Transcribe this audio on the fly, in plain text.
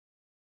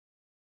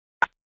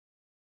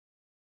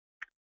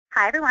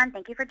Hi, everyone.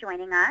 Thank you for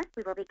joining us.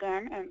 We will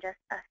begin in just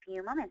a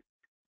few moments.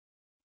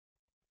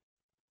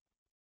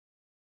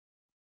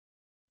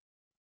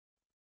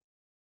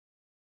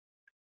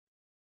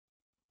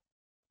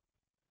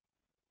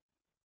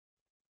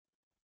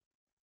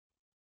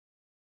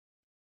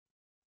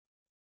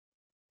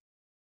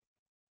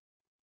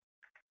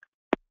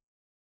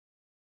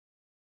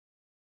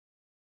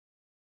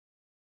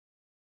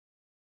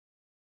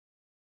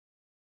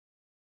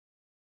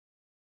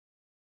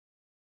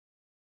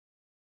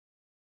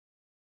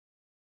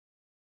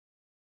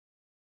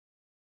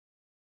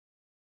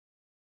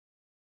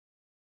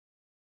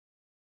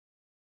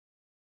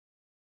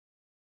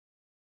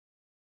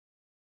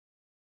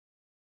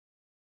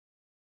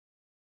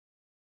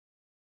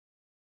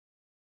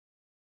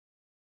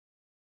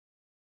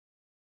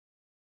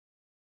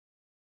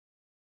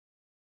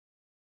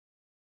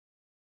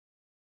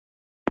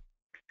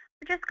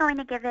 We're just going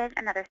to give it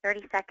another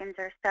 30 seconds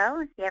or so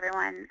and see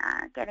everyone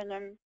getting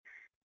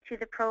into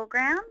the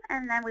program,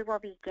 and then we will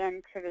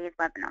begin today's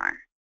webinar.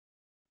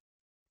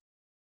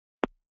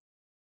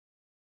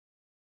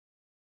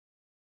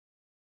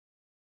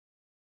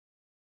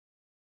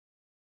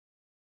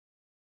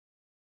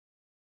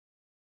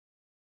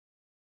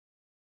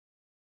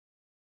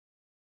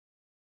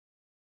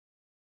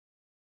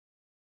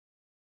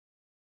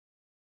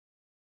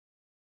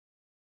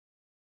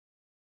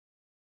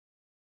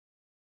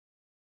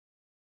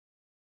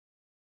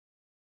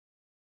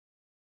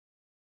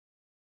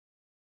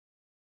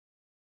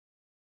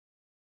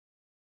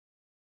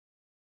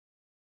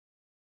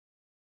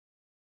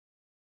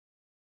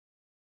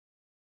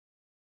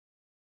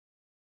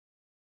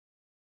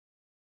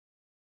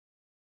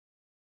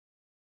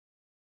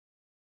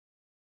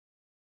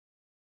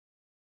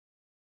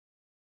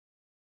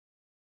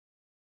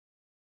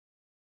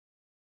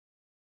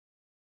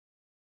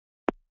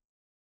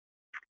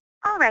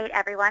 All right,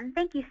 everyone.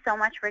 Thank you so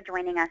much for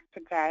joining us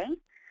today.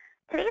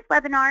 Today's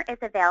webinar is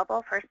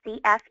available for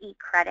CFE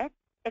credits.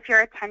 If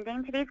you're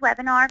attending today's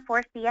webinar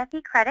for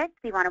CFE credits,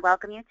 we want to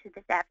welcome you to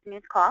this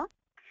afternoon's call.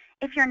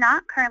 If you're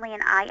not currently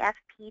an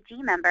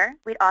IFPG member,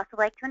 we'd also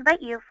like to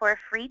invite you for a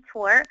free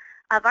tour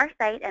of our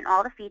site and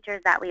all the features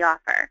that we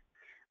offer.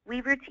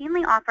 We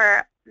routinely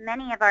offer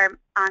many of our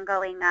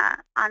ongoing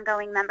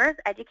members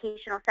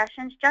educational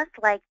sessions just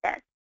like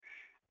this.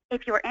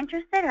 If you're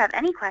interested or have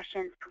any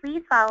questions,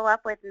 please follow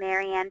up with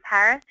Marianne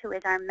Paris, who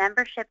is our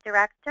membership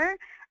director,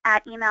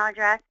 at email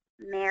address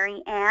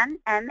Maryann,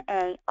 MARYANN,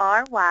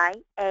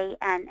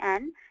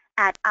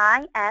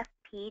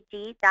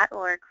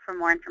 @ifpg.org for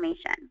more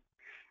information.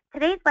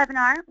 Today's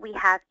webinar, we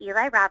have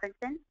Eli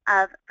Robinson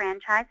of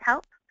Franchise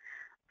Help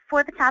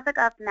for the topic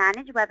of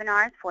Managed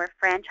Webinars for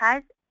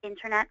Franchise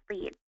Internet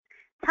Leads.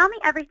 Tell me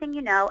everything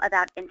you know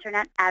about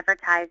Internet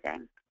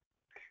advertising.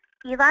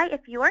 Eli,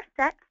 if you are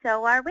set,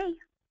 so are we.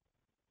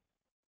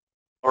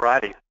 All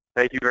righty.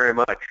 Thank you very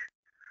much.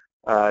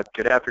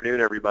 Good afternoon,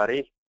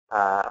 everybody.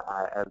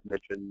 As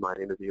mentioned, my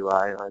name is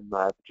Eli. I'm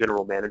the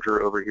General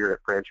Manager over here at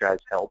Franchise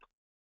Help.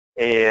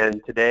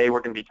 And today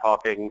we're going to be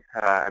talking,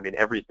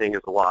 everything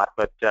is a lot,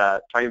 but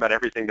talking about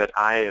everything that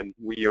I and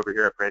we over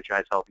here at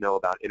Franchise Help know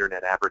about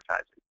Internet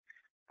advertising.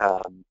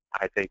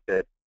 I think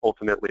that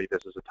ultimately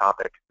this is a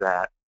topic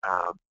that,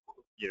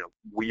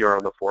 we are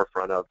on the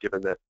forefront of,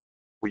 given that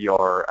we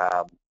are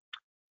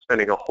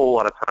spending a whole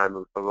lot of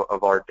time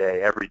of our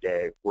day, every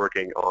day,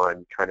 working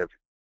on kind of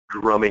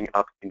drumming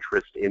up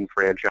interest in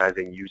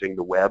franchising using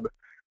the web.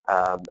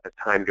 As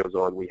time goes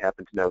on, we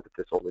happen to know that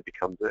this only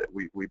becomes,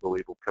 we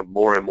believe, will become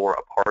more and more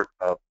a part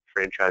of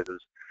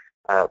franchises'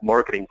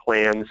 marketing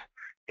plans.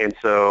 And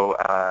so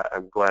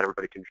I'm glad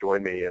everybody can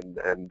join me and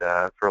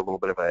for a little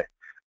bit of a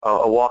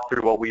walk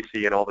through what we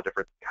see in all the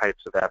different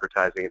types of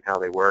advertising and how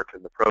they work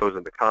and the pros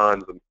and the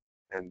cons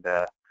and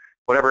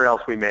whatever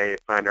else we may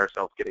find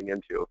ourselves getting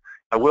into.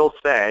 I will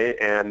say,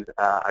 and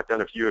I've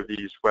done a few of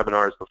these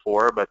webinars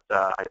before, but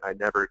I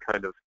never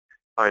kind of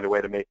find a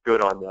way to make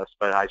good on this,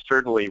 but I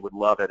certainly would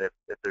love it if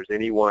there's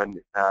anyone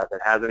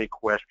that has any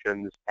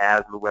questions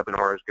as the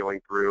webinar is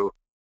going through.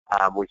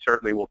 We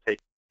certainly will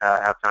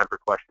have time for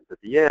questions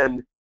at the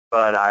end,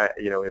 but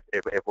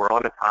if we're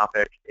on a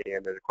topic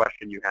and there's a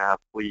question you have,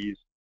 please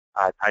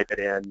type it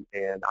in,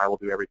 and I will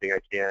do everything I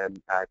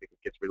can. I think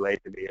it gets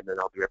relayed to me, and then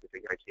I'll do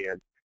everything I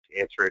can to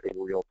answer it in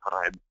real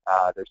time.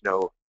 There's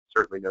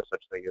certainly no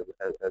such thing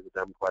as a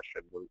dumb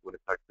question when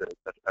it comes to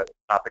such a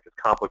topic as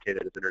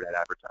complicated as Internet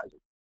advertising.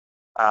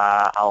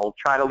 I'll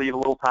try to leave a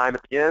little time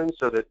at the end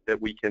so that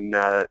we can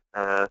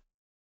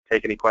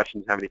take any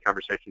questions, have any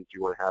conversations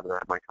you want to have, and I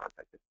have my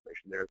contact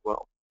information there as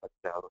well. But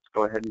let's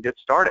go ahead and get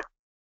started.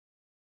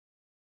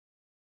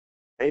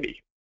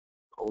 Maybe.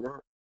 Hold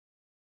on.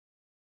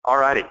 All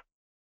righty.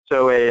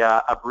 So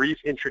a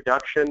brief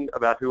introduction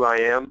about who I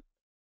am.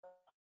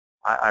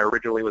 I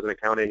originally was an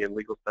accounting and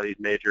legal studies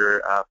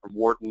major from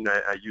Wharton.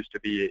 I used to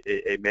be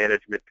a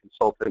management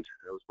consultant.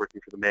 I was working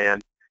for the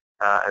man,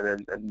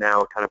 and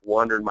now kind of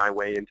wandered my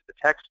way into the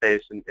tech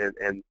space and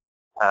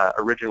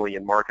originally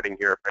in marketing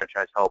here at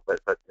Franchise Help,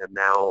 but am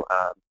now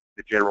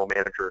the general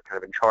manager kind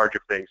of in charge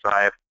of things. So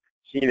I have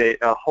seen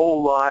a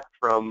whole lot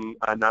from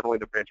not only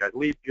the franchise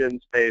lead gen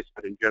space,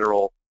 but in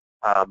general,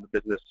 the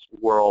business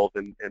world.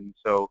 And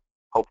so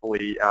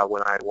hopefully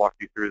when I walk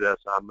you through this,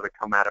 I'm going to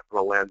come at it from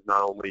a lens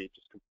not only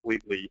just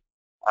completely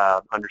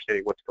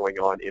understanding what's going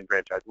on in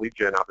franchise lead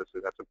gen,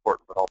 obviously that's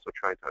important, but also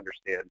trying to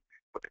understand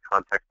what the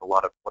context, a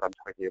lot of what I'm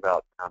talking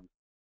about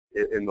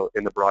in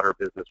the broader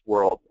business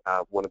world.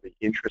 One of the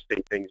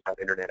interesting things about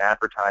internet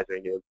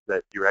advertising is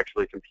that you're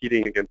actually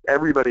competing against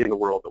everybody in the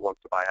world that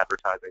wants to buy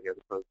advertising as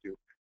opposed to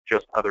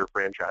just other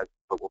franchises.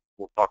 But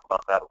we'll talk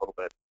about that a little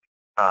bit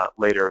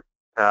later.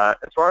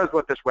 As far as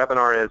what this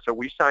webinar is, so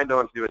we signed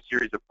on to do a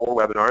series of 4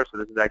 webinars, so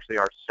this is actually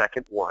our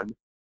second one.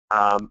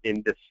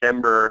 In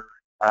December,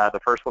 the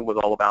first one was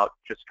all about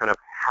just kind of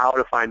how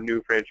to find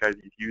new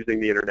franchisees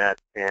using the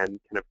internet, and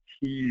kind of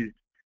teased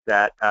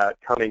that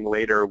coming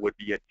later would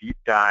be a deep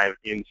dive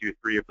into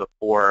 3 of the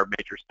 4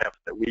 major steps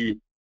that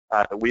we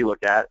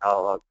look at.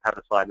 I'll have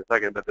a slide in a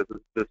second, but this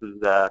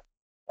is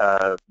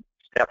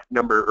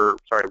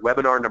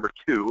webinar number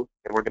 2,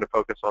 and we're going to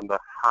focus on the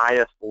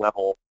highest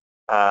level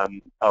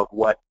of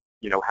what,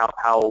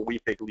 how we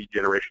think lead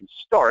generation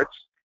starts.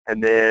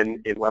 And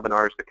then in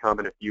webinars to come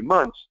in a few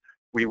months,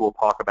 we will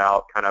talk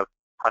about kind of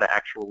how to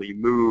actually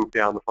move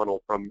down the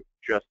funnel from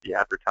just the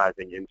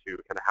advertising into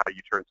kind of how do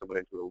you turn someone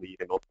into a lead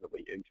and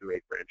ultimately into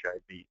a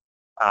franchisee.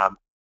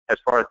 As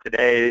far as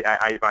today,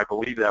 I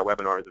believe that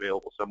webinar is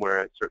available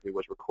somewhere. It certainly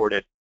was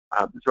recorded.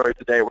 So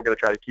today we're going to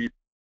try to keep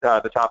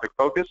the topic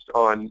focused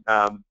on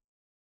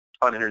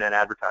internet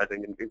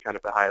advertising in kind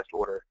of the highest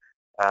order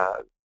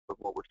of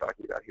what we're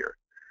talking about here.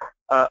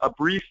 A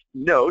brief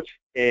note,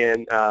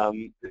 and I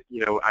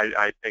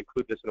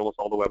include this in almost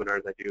all the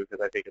webinars I do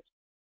because I think it's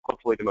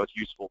hopefully the most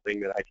useful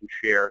thing that I can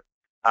share.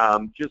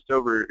 Just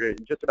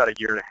about a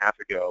year and a half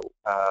ago,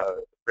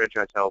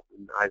 Franchise Health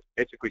and I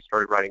basically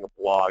started writing a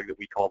blog that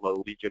we call the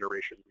Lead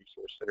Generation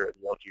Resource Center at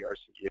the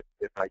LGRC,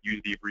 if I use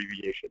the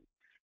abbreviation.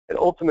 And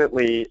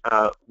ultimately,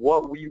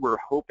 what we were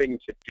hoping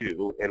to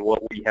do and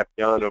what we have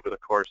done over the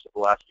course of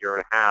the last year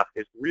and a half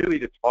is really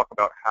to talk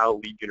about how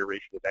lead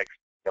generation is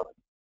actually done.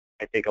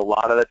 I think a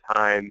lot of the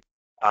time,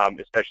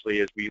 especially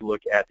as we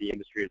look at the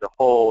industry as a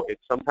whole, it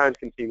sometimes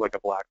can seem like a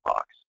black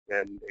box.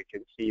 And it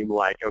can seem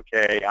like,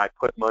 okay, I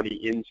put money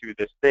into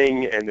this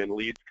thing and then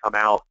leads come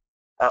out.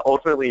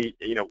 Ultimately,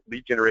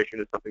 lead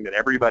generation is something that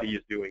everybody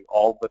is doing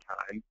all the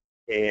time.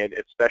 And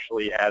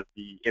especially as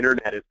the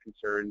internet is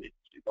concerned, it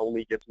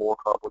only gets more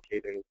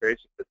complicated and very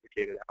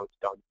sophisticated how it's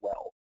done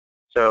well.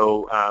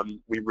 So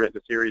we've written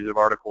a series of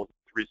articles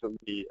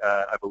recently.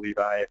 I believe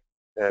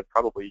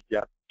probably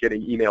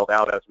getting emailed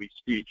out as we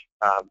speak,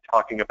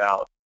 talking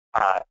about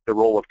the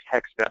role of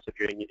text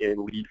messaging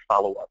in lead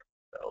follow-up.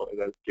 So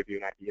that'll give you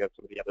an idea of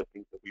some of the other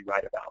things that we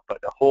write about.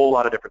 But a whole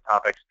lot of different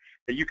topics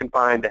that you can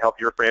find to help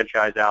your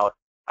franchise out.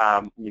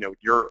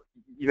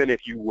 Even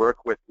if you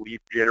work with lead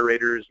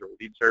generators or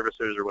lead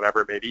services or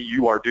whatever it may be,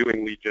 you are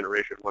doing lead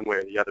generation one way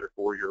or the other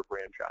for your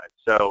franchise.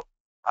 So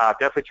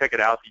definitely check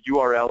it out. The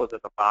URL is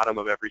at the bottom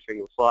of every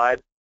single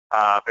slide,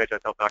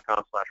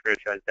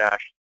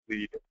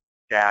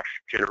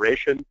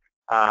 franchisehealth.com/franchise-lead-generation.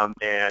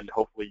 And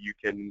hopefully you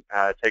can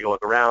take a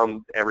look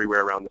around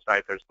everywhere around the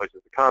site. There's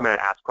places to comment,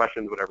 ask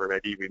questions, whatever it may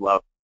be. We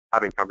love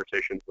having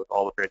conversations with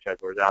all the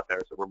franchisors out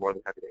there, so we're more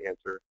than happy to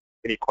answer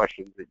any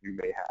questions that you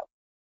may have.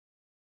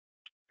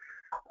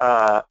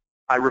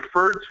 I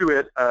referred to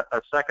it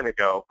a second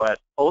ago, but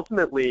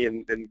ultimately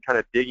in kind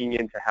of digging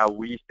into how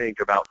we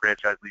think about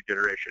franchise lead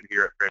generation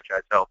here at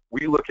Franchise Health,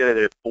 we look at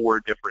it at 4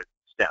 different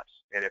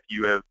steps. And if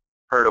you have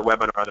heard a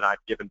webinar that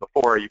I've given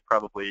before, you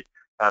probably,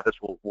 this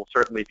will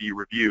certainly be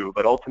review,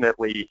 but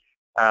ultimately,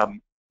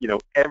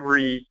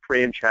 every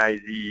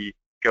franchisee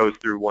goes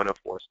through one of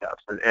 4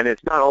 steps. And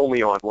it's not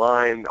only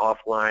online,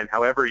 offline,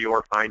 however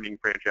you're finding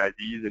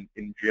franchisees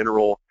in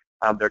general,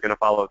 they're going to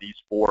follow these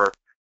 4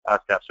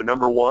 steps. So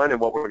number 1,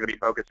 and what we're going to be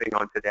focusing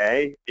on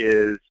today,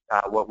 is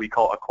what we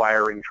call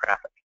acquiring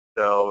traffic.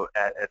 So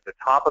at the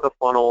top of the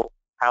funnel,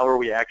 how are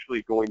we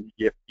actually going to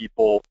get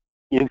people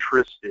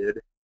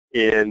interested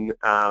in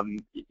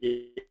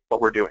what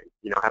we're doing?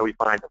 How do we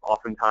find them?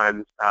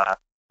 Oftentimes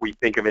we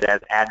think of it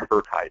as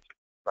advertising,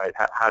 right?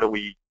 How do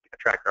we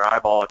attract their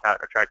eyeballs,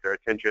 attract their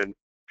attention,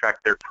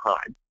 attract their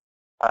time?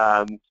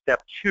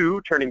 Step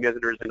 2, turning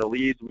visitors into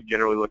leads, we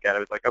generally look at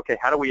it as like, okay,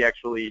 how do we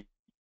actually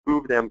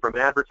move them from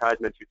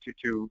advertisement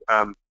to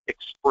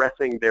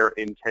expressing their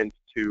intent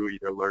to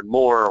either learn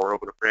more or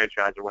open a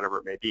franchise or whatever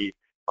it may be.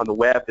 On the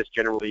web, this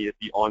generally is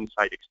the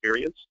on-site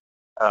experience.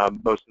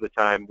 Most of the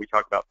time we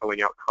talk about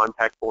filling out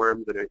contact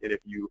forms, and if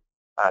you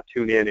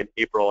tune in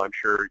April, I'm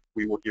sure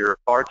we will hear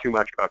far too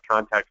much about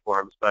contact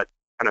forms, but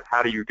kind of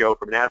how do you go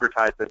from an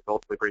advertisement to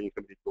ultimately bringing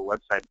somebody to a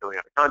website and filling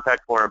out a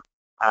contact form.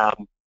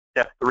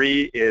 Step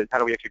 3 is how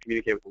do we actually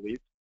communicate with the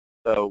leads?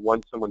 So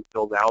once someone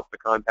fills out the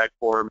contact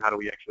form, how do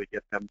we actually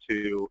get them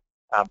to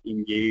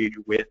engage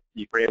with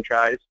the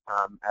franchise?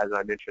 As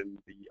I mentioned,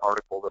 the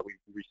article that we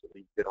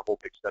recently did a whole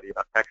big study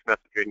about text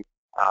messaging,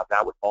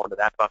 that would fall into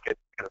that bucket.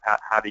 Kind of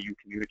how do you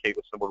communicate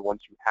with someone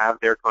once you have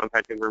their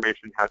contact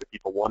information? How do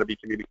people want to be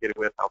communicated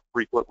with? How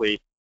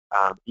frequently?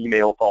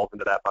 Email falls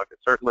into that bucket,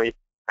 certainly.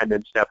 And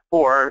then step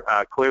 4,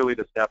 clearly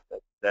the step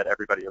that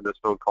everybody on this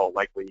phone call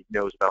likely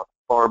knows about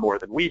far more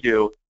than we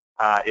do,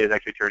 is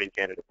actually turning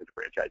candidates into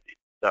franchisees.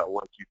 So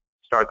once you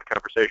start the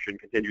conversation,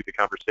 continue the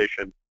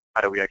conversation,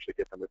 how do we actually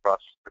get them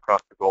across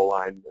the goal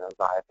line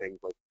via things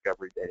like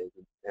discovery days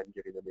and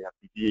giving them the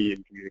FDD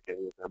and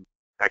communicating with them,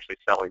 actually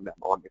selling them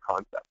on the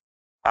concept.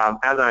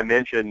 As I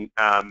mentioned,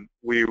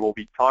 we will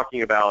be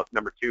talking about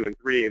number 2 and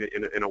 3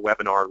 in a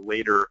webinar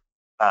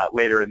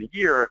later in the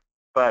year,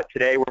 but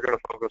today we're going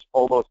to focus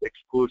almost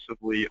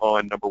exclusively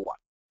on number 1.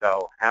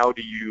 So how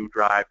do you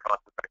drive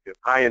cost-effective,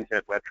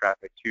 high-intent web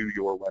traffic to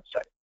your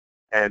website?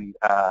 And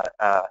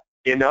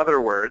in other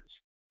words,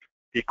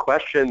 the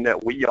question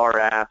that we are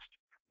asked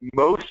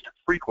most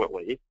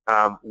frequently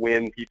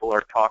when people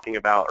are talking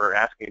about or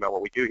asking about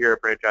what we do here at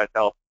Franchise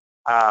Health,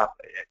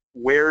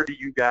 where do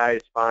you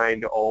guys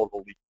find all the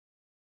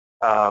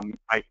leads?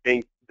 I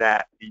think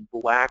that the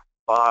black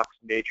box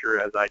nature,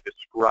 as I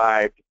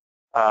described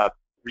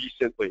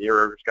recently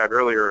or described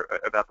earlier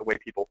about the way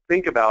people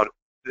think about it,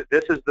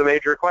 this is the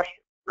major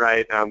question,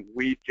 right?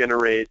 We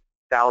generate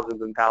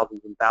thousands and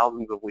thousands and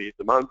thousands of leads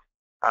a month.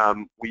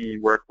 We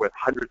work with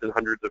hundreds and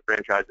hundreds of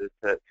franchises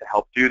to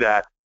help do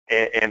that,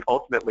 and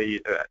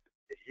ultimately,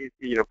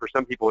 for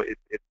some people,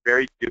 it's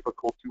very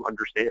difficult to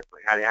understand.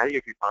 Like, how do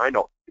you find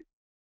all these?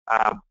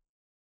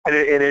 And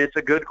it's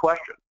a good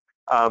question.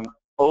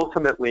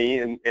 Ultimately,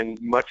 and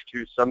much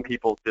to some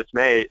people's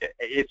dismay,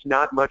 it's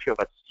not much of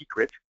a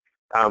secret.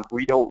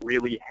 We don't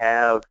really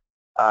have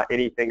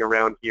anything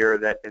around here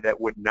that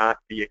would not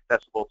be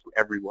accessible to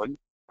everyone.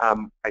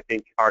 I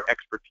think our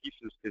expertise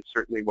is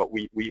certainly what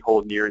we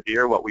hold near and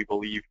dear, what we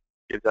believe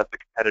gives us a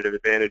competitive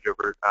advantage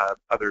over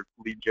other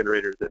lead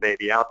generators that may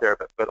be out there.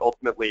 But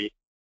ultimately,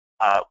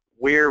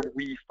 where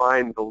we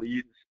find the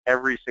leads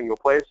every single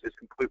place is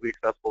completely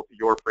accessible to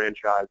your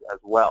franchise as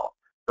well.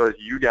 So as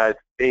you guys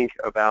think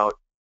about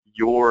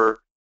your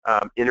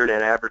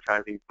internet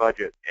advertising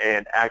budget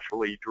and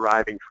actually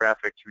driving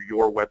traffic to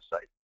your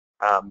website,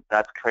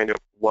 that's kind of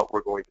what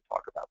we're going to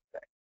talk about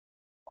today.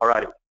 All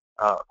righty.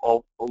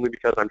 Only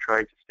because I'm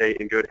trying to stay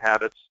in good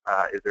habits.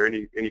 Is there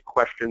any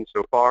questions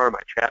so far? My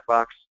chat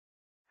box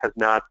has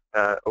not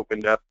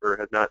opened up, or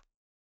has not.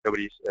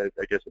 Nobody's.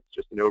 I guess it's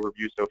just an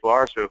overview so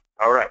far. So,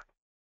 all right.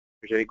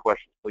 If there's any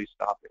questions, please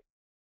stop me.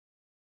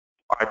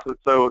 All right.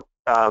 So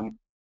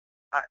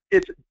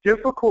it's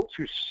difficult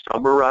to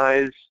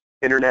summarize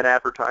internet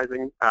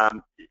advertising.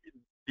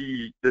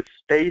 The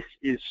space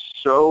is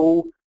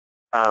so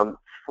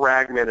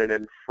fragmented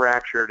and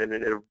fractured, and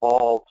it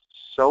evolves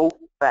so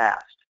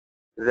fast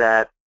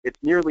that it's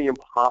nearly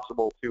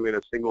impossible to, in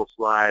a single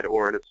slide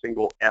or in a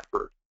single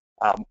effort,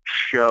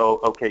 show,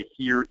 okay,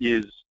 here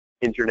is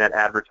internet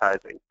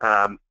advertising.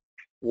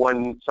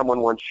 Someone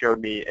once showed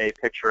me a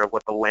picture of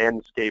what the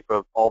landscape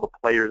of all the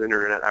players in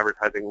internet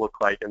advertising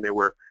looked like, and there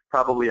were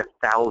probably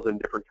 1,000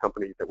 different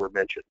companies that were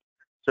mentioned.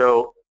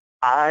 So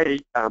I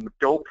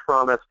don't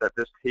promise that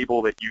this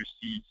table that you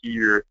see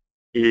here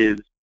is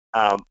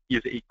a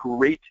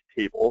great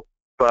table.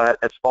 But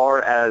as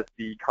far as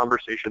the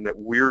conversation that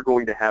we're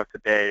going to have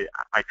today,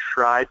 I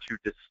try to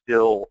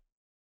distill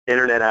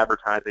internet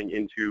advertising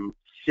into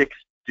 6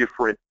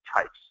 different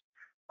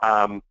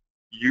types.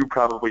 You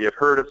probably have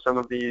heard of some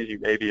of these. You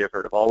maybe have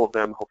heard of all of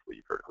them. Hopefully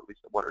you've heard of at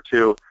least 1 or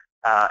 2.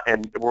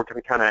 And we're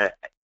going to kind of,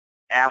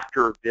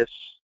 after this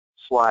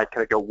slide,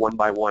 kind of go one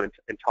by one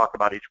and talk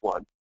about each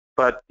one.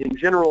 But in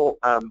general,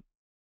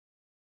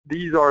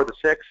 these are the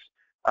 6.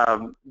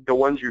 The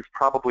ones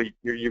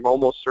you've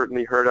almost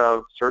certainly heard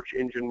of: search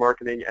engine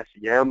marketing,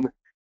 SEM.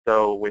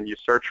 So when you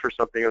search for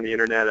something on the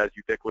internet, as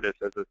ubiquitous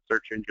as a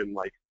search engine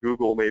like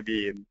Google may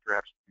be, and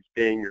perhaps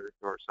Bing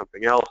or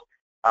something else,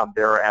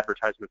 there are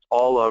advertisements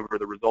all over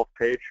the results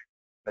page.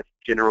 That's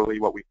generally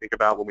what we think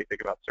about when we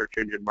think about search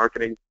engine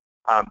marketing.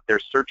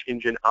 There's search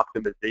engine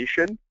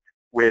optimization,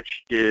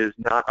 which is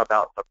not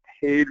about the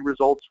paid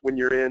results when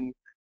you're in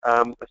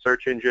a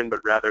search engine, but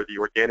rather the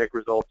organic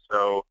results.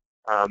 So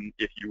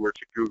if you were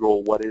to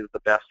Google what is the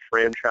best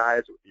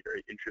franchise, it would be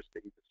very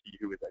interesting to see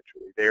who is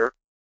actually there.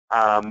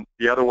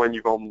 The other one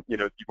you've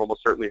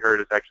almost certainly heard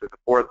is actually the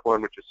 4th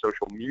one, which is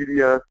social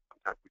media.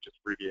 Sometimes we just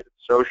abbreviate it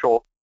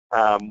social.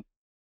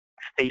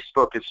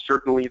 Facebook is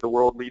certainly the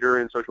world leader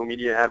in social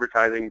media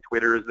advertising.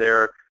 Twitter is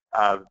there.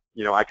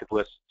 I could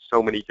list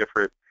so many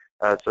different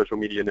social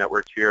media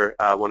networks here.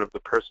 One of the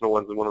personal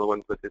ones and one of the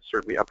ones that is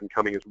certainly up and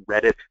coming is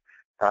Reddit.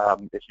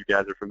 If you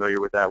guys are familiar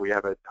with that, we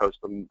have a post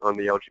on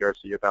the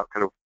LGRC about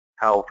kind of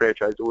how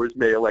franchisors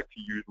may elect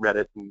to use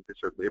Reddit, and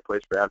it's certainly a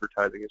place for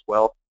advertising as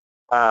well.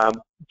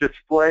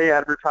 Display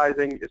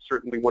advertising is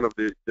certainly one of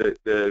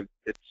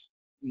it's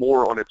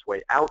more on its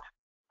way out,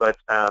 but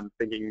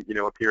thinking,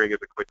 appearing as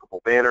a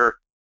clickable banner.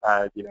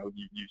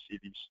 You see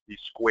these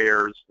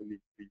squares and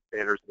these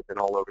banners that have been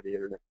all over the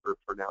internet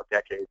for now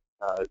decades.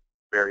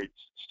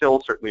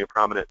 Still certainly a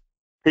prominent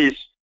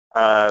piece.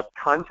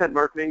 Content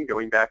marketing,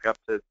 going back up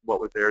to what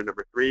was there,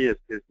 number 3,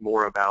 is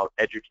more about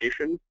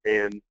education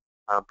and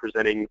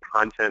presenting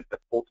content that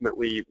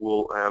ultimately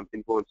will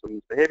influence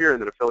someone's behavior.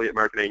 And then affiliate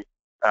marketing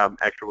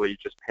actually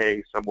just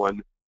paying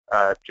someone,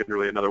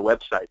 generally another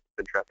website, to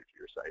send traffic to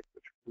your site,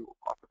 which we will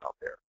talk about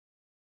there.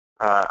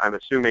 I'm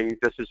assuming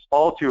this is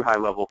all too high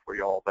level for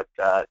y'all, but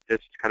this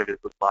kind of is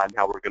the slide and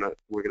how we're gonna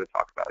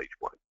talk about each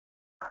one.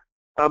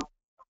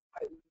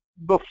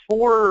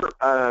 Before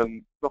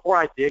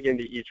I dig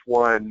into each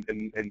one,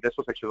 and this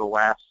was actually the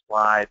last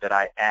slide that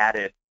I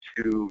added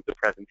to the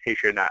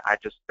presentation,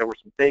 there were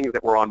some things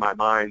that were on my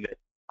mind that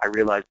I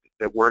realized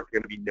that weren't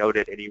going to be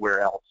noted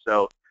anywhere else.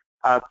 So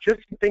just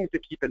some things to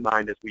keep in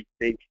mind as we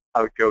think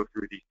I would go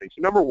through these things.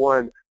 So number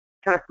one,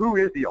 kind of who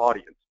is the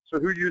audience? So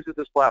who uses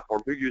this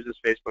platform? Who uses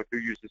Facebook? Who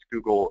uses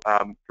Google?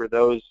 For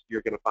those,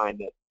 you're going to find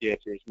that the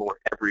answer is more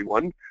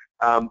everyone.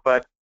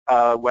 But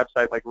a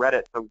website like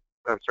Reddit, a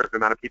certain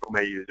amount of people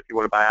may use. If you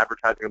want to buy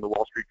advertising on the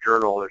Wall Street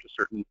Journal, there's a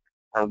certain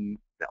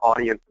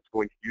audience that's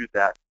going to use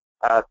that.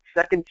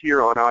 Second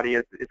tier on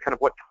audience is kind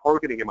of what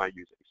targeting am I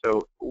using?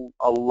 So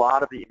a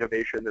lot of the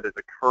innovation that is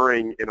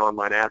occurring in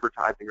online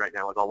advertising right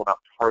now is all about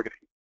targeting.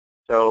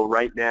 So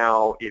right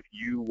now, if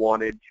you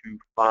wanted to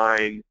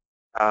find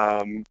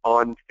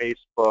on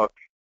Facebook,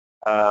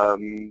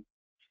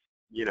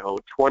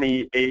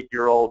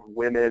 28-year-old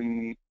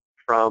women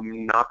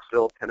from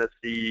Knoxville,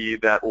 Tennessee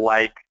that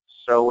like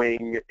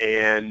sewing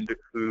and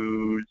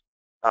who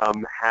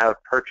have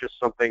purchased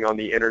something on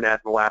the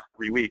internet in the last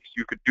 3 weeks,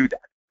 you could do that.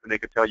 And they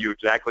could tell you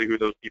exactly who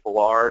those people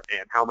are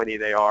and how many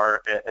they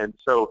are. And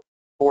so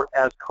for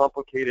as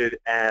complicated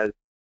as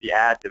the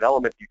ad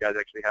development you guys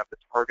actually have, the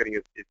targeting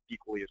is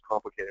equally as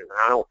complicated. And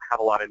I don't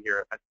have a lot in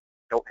here. I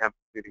don't have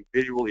anything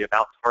visually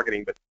about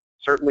targeting, but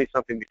certainly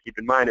something to keep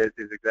in mind is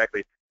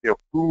exactly,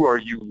 who are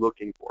you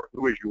looking for?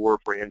 Who is your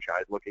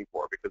franchise looking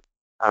for? Because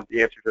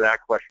the answer to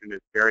that question is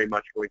very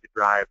much going to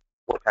drive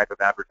what type of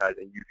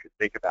advertising you should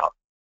think about.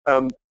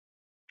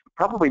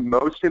 Probably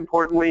most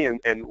importantly,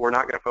 and we're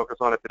not going to focus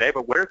on it today,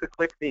 but where's the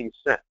click being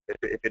sent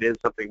if it is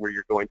something where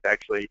you're going to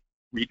actually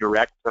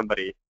redirect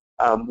somebody?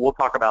 We'll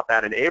talk about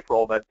that in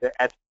April, but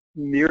it's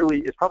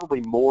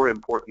probably more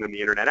important than the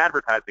internet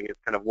advertising is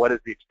kind of what is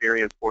the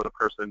experience for the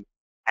person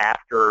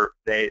after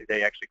they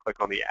actually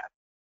click on the ad.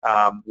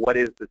 What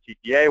is the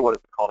CTA? What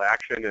is the call to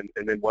action? And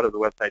then what does the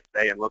website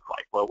say and look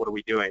like? Well, what are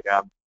we doing?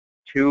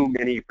 Too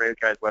many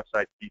franchise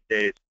websites these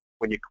days,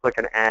 when you click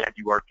an ad,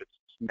 you are just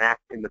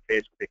smacked in the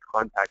face with a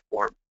contact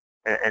form.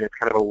 And it's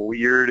kind of a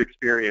weird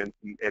experience,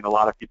 and a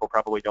lot of people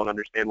probably don't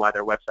understand why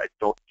their websites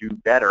don't do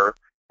better.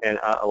 And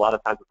a lot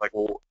of times it's like,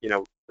 well,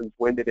 since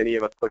when did any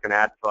of us click an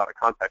ad to fill out a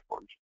contact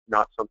form? It's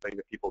not something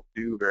that people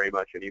do very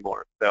much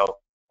anymore. So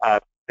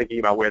thinking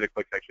about where the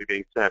click's actually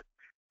being sent.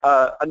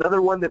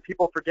 Another one that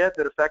people forget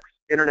that affects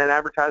internet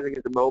advertising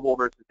is the mobile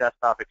versus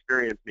desktop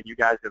experience. I mean, you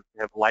guys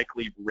have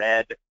likely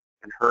read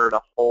and heard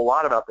a whole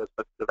lot about this,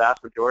 but the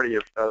vast majority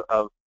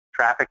of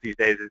traffic these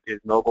days is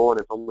mobile, and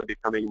it's only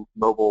becoming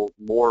mobile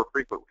more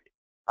frequently.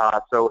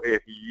 So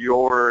if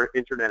your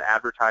internet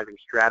advertising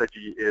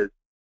strategy is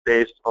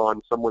based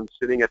on someone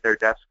sitting at their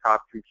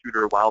desktop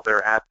computer while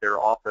they're at their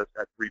office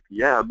at 3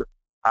 p.m.,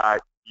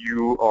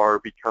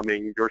 your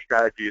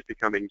strategy is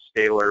becoming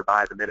staler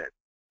by the minute.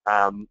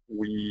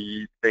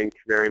 We think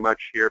very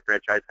much here at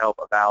Franchise Help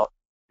about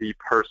the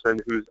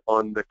person who's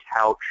on the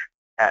couch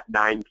at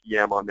 9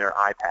 p.m. on their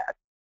iPad,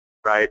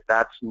 right?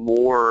 That's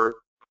more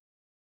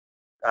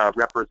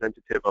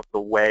representative of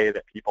the way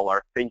that people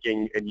are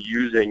thinking and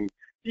using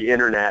the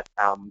internet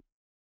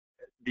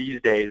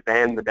these days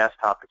than the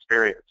desktop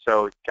experience.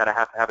 So you've got to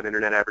have an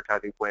internet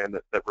advertising plan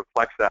that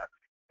reflects that.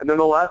 And then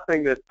the last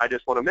thing that I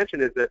just want to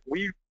mention is that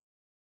we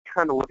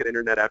kind of look at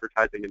internet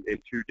advertising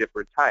in two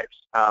different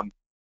types.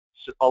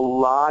 So a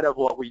lot of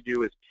what we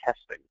do is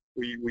testing.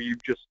 We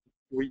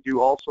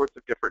do all sorts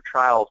of different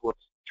trials.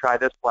 Let's try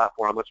this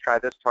platform. Let's try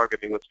this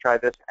targeting. Let's try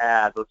this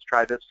ad. Let's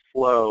try this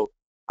flow.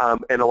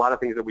 And a lot of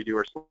things that we do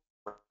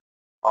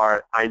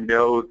are I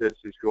know this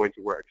is going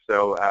to work.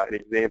 So an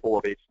example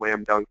of a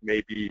slam dunk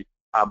may be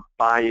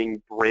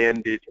buying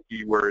branded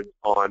keywords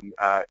on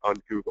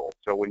Google.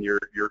 So when you're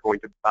going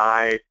to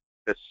buy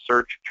the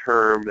search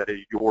term that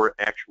is your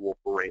actual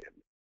brand,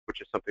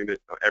 which is something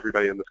that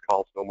everybody on this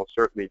call should almost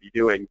certainly be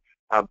doing,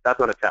 that's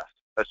not a test.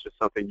 That's just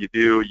something you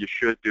do. You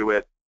should do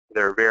it.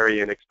 They're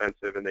very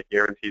inexpensive, and they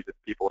guarantee that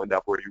people end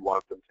up where you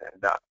want them to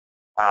end up.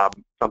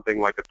 Something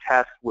like a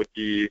test would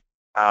be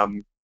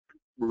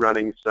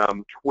running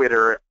some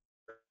Twitter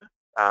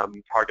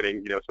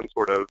targeting, some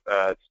sort of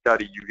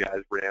study you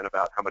guys ran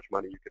about how much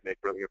money you could make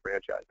running a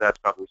franchise. That's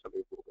probably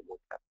something that's a little bit more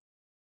test.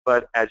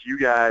 But as you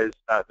guys,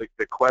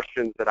 the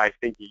questions that I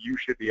think you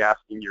should be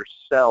asking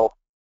yourself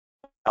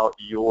about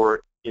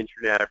your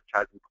internet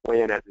advertising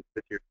plan as it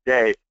sits here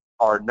today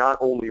are not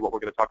only what we're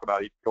going to talk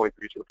about going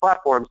through each of the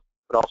platforms,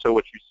 but also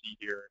what you see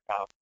here,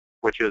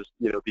 which is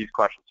these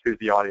questions: who's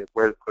the audience,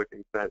 where's the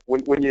clicking sent?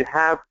 When you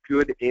have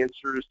good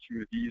answers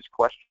to these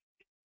questions,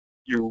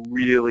 you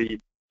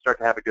really start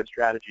to have a good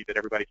strategy that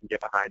everybody can get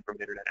behind from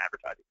an internet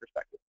advertising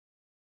perspective.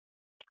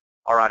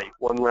 Alrighty,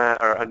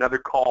 another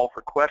call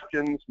for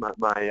questions.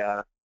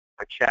 My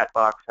chat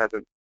box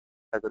hasn't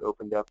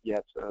opened up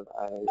yet, so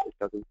it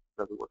doesn't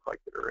look like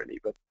there are any.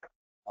 But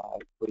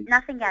Please.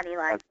 Nothing yet,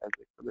 Eli. As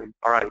they come in.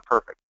 All right,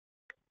 perfect.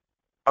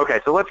 Okay,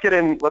 so let's get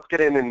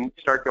in and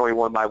start going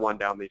one by one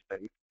down these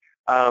things.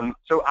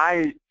 So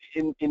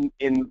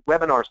in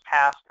webinars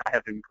past, I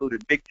have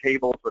included big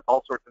tables with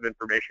all sorts of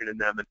information in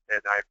them,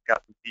 and I've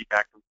got some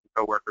feedback from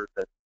some coworkers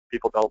that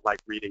people don't like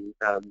reading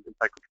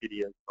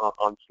encyclopedias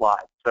on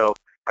slides. So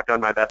I've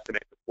done my best to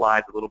make the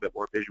slides a little bit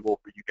more visual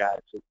for you guys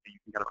so you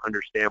can kind of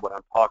understand what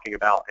I'm talking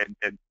about, and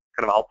kind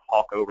of I'll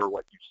talk over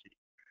what you see.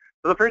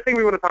 So the first thing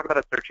we want to talk about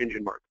is search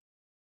engine marketing.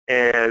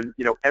 And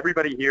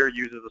everybody here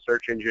uses a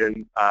search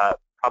engine,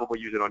 probably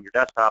use it on your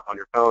desktop, on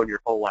your phone,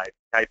 your whole life.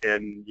 Type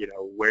in,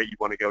 where you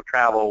want to go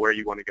travel, where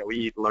you want to go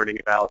eat, learning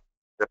about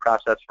the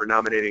process for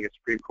nominating a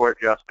Supreme Court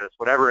justice,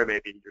 whatever it may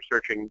be. You're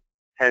searching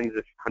tens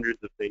of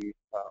hundreds of things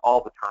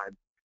all the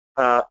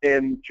time.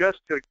 And just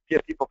to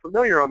get people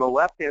familiar, on the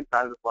left-hand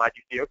side of the slide,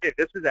 you see, okay,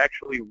 this is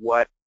actually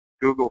what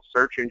Google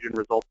search engine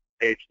results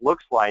page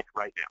looks like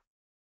right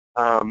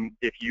now.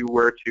 If you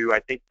were to, I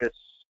think this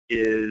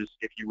is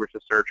if you were to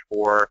search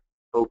for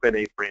open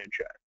a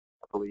franchise,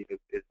 I believe is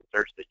the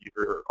search that you,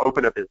 or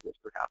open a business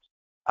perhaps,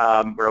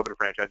 or open a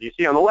franchise. You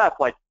see on the left,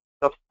 like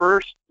the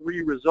first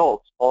 3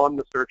 results on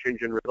the search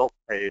engine results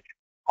page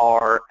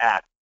are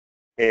ads.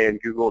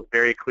 And Google is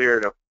very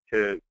clear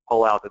to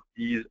pull out that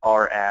these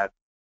are ads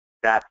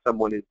that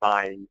someone is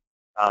buying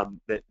to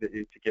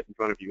get in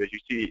front of you. As you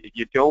see,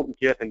 you don't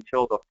get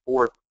until the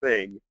 4th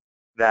thing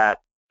that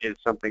is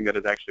something that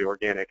is actually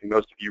organic, and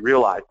most of you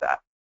realize that.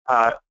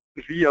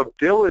 The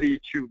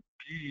ability to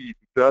be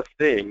the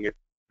thing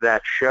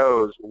that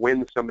shows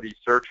when somebody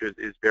searches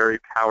is very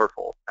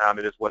powerful.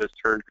 It is what has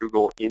turned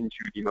Google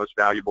into the most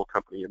valuable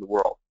company in the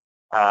world.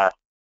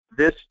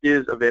 This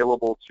is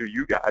available to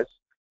you guys.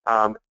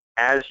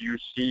 As you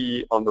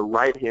see on the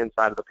right-hand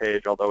side of the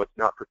page, although it's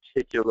not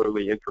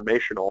particularly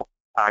informational,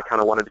 I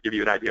kind of wanted to give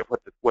you an idea of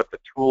what the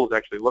tools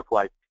actually look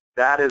like.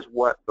 That is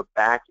what the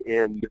back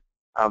end,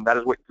 that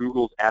is what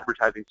Google's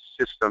advertising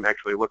system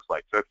actually looks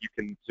like. So if you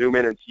can zoom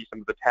in and see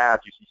some of the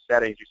tabs, you see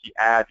settings, you see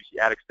ads, you see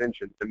ad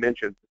extensions,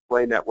 dimensions,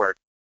 display network,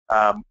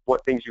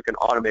 what things you can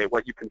automate,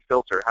 what you can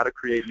filter, how to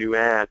create new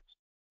ads.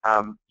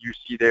 You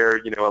see there,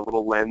 a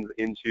little lens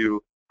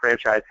into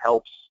Franchise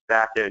Help's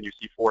back end. You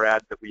see 4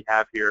 ads that we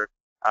have here.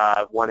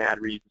 One ad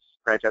reads,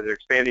 franchises are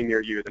expanding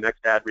near you. The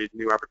next ad reads,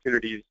 new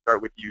opportunities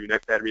start with you.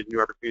 Next ad reads,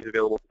 new opportunities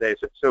available today.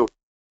 So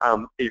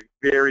a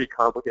very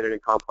complicated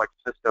and complex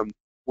system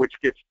which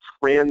gets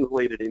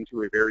translated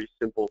into a very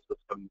simple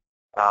system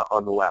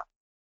on the left.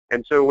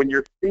 And so when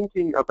you're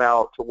thinking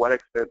about to what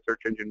extent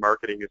search engine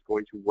marketing is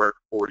going to work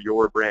for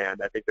your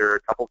brand, I think there are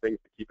a couple things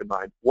to keep in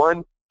mind. One,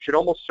 you should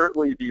almost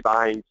certainly be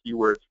buying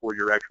keywords for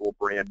your actual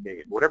brand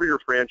name. Whatever your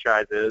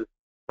franchise is,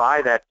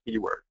 buy that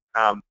keyword.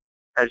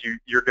 As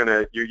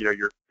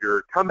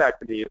your comeback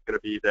to me is going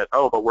to be that,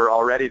 oh, but we're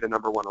already the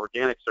 #1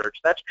 organic search.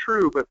 That's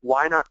true, but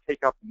why not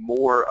take up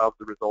more of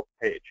the results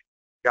page?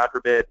 God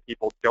forbid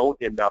people don't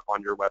end up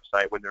on your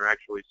website when they're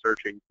actually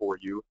searching for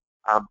you.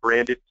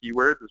 Branded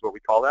keywords is what we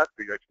call that.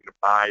 So you're actually going to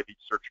buy the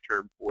search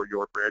term for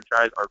your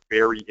franchise are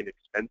very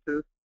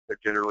inexpensive. They're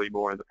generally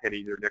more in the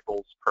pennies or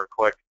nickels per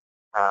click.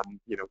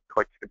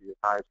 Clicks can be as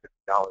high as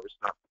 $50,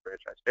 not the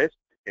franchise space,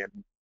 and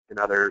in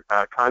other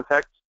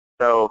contexts.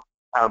 So,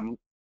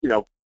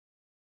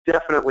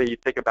 definitely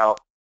think about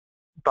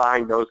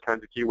buying those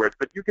kinds of keywords.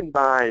 But you can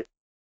buy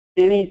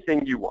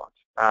anything you want.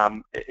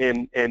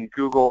 And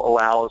Google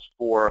allows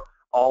for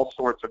all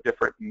sorts of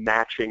different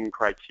matching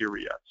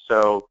criteria.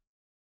 So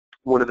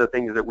one of the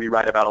things that we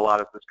write about a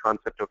lot is this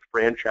concept of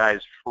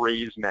franchise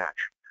phrase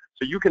match.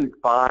 So you can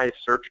buy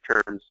search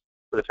terms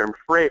for the term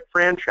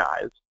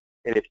franchise,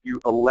 and if you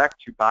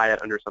elect to buy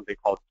it under something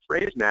called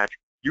phrase match,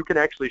 you can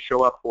actually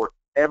show up for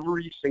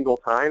every single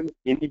time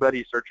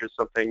anybody searches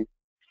something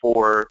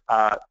for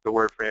the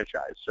word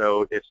franchise.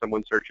 So if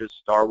someone searches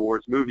Star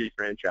Wars movie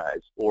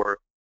franchise or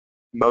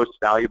most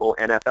valuable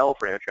NFL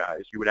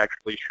franchise, you would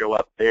actually show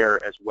up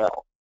there as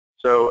well.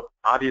 So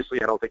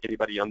obviously I don't think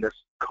anybody on this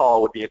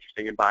call would be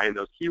interested in buying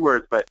those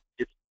keywords, but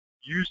it's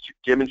used to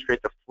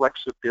demonstrate the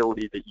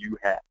flexibility that you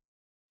have.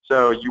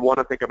 So you want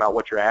to think about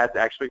what your ad's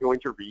actually going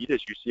to read.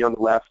 As you see on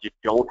the left, you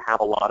don't have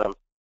a lot of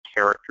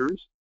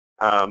characters.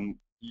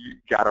 You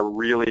got to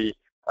really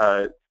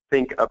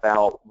think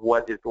about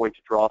what is going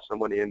to draw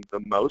someone in the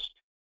most.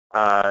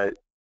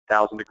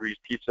 1,000 Degrees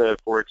Pizza,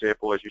 for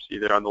example, as you see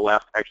there on the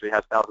left, actually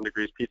has 1,000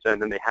 Degrees Pizza,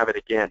 and then they have it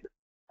again.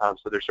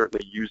 So they're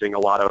certainly using a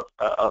lot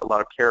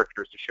of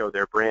characters to show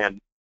their brand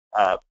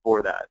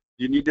for that.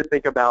 You need to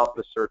think about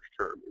the search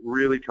term. It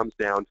really comes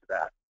down to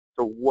that.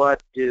 So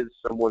what is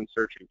someone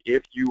searching?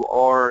 If you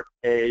are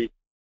a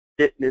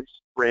fitness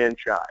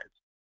franchise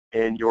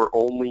and you're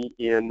only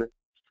in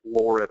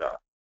Florida,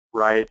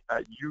 right?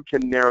 You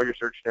can narrow your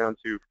search down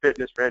to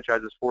fitness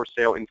franchises for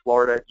sale in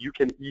Florida. You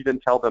can even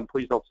tell them,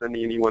 please don't send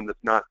me anyone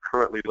that's not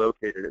currently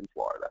located in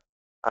Florida.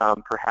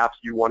 Perhaps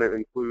you want to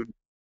include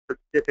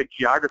specific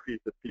geographies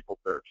that people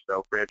search.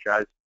 So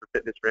franchise for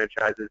fitness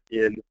franchises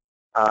in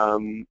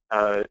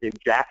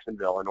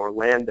Jacksonville and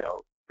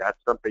Orlando. That's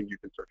something you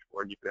can search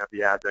for, and you can have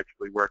the ads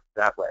actually work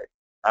that way.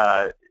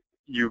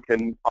 you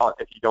can,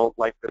 if you don't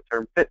like the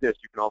term fitness,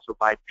 you can also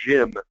buy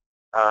gym.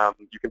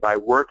 You can buy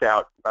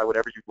workout, you can buy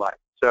whatever you like.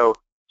 So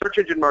search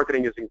engine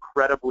marketing is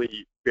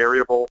incredibly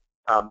variable.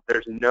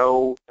 There's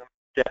no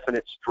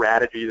definite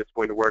strategy that's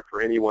going to work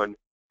for anyone,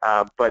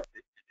 but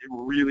it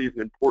really is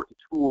an important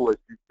tool as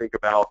you think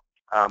about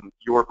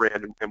your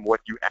brand and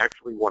what you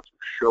actually want to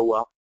show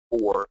up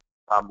for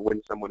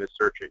when someone is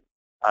searching.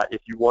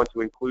 If you want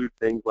to include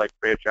things like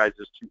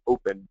franchises to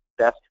open,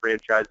 best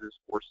franchises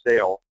for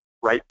sale,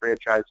 right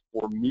franchise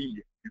for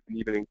me, you can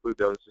even include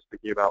those, just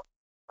thinking about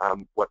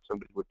what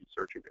somebody would be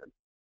searching in.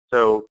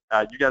 So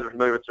you guys are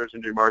familiar with search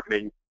engine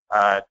marketing.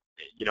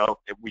 You know,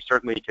 we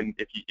certainly can,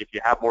 if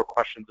you have more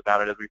questions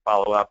about it as we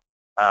follow up,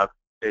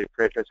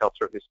 Franchise Health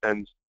certainly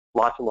spends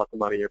lots and lots of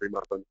money every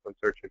month on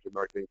search engine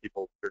marketing,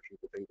 people searching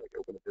for things like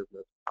open a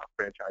business,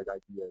 franchise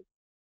ideas,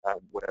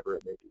 whatever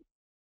it may be.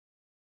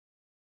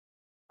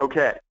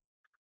 Okay.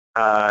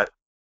 As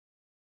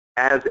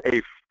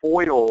a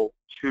foil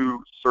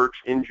to search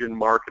engine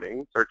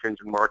marketing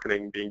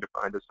being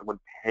defined as someone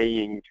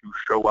paying to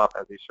show up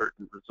as a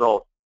certain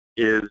result,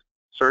 is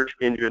search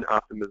engine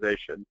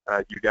optimization.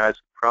 You guys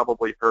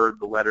probably heard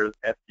the letters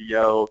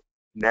SEO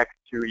next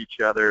to each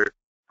other.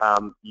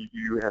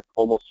 You have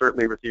almost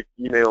certainly received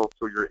emails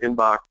to your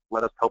inbox,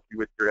 let us help you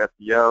with your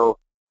SEO.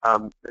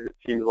 It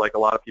seems like a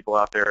lot of people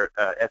out there,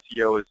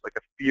 SEO is like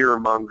a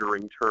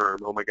fear-mongering term.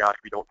 Oh my gosh,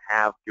 we don't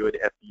have good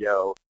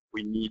SEO.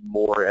 We need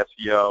more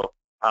SEO.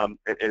 And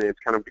it's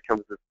kind of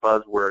becomes this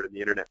buzzword in the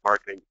internet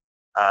marketing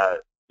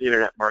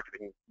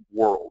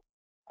world.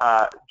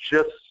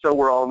 Just so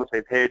we're all on the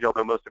same page,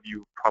 although most of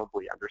you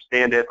probably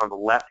understand it, on the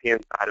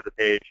left-hand side of the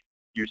page,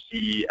 you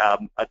see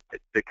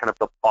the kind of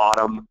the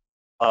bottom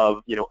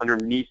of, you know,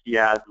 underneath the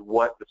ads,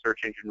 what the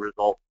search engine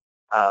result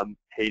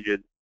page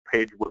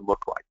would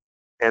look like.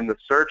 And the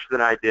search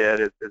that I did,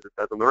 as it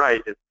says on the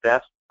right, is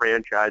best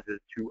franchises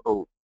to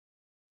own.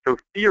 So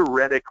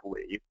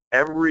theoretically,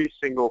 every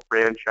single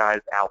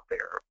franchise out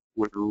there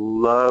would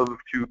love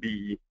to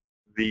be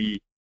the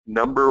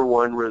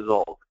 #1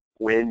 result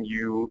when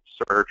you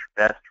search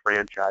best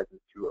franchises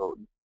to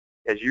own.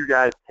 As you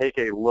guys take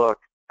a look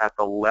at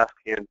the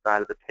left-hand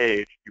side of the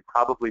page, you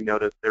probably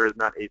notice there is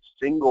not a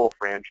single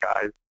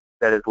franchise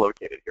that is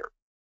located here.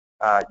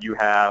 You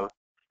have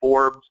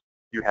Forbes,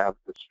 you have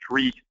The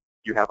Street,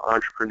 you have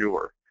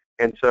Entrepreneur.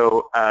 And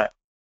so,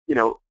 you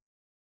know,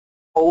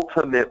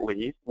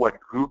 ultimately, what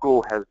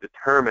Google has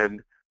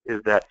determined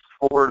is that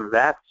for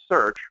that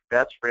search,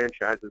 best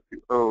franchises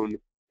to own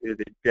is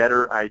a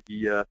better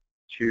idea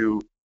to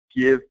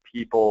give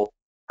people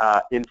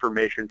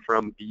information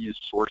from these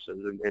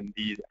sources and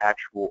these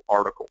actual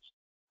articles.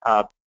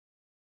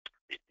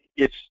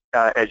 It's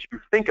as you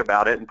think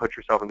about it and put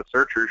yourself in the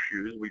searcher's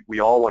shoes, we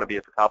all want to be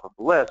at the top of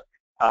the list.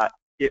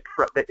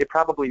 It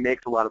probably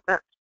makes a lot of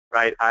sense,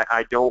 right?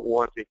 I don't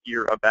want to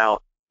hear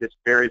about this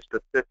very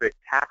specific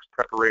tax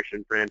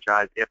preparation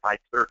franchise if I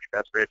search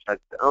best franchise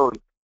to own.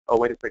 Oh,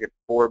 wait a second,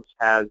 Forbes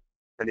has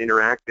an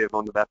interactive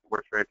on the best and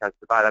worst franchise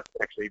to buy. That's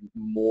actually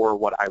more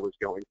what I was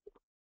going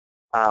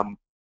for.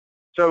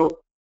 So,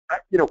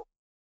 you know,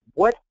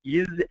 what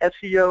is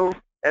SEO?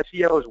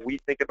 SEO, as we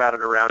think about it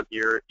around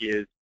here,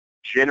 is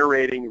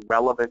generating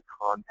relevant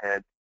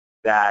content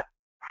that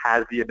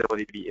has the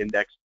ability to be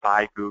indexed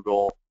by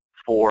Google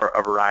for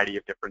a variety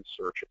of different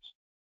searches.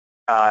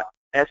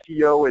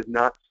 SEO is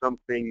not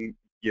something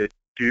you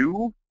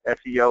do.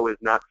 SEO is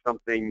not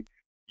something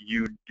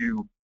you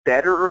do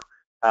better.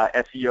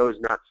 SEO is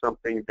not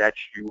something that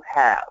you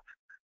have.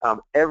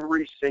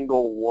 Every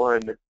single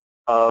one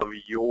of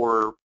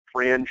your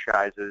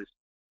franchises,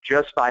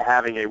 just by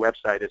having a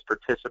website, is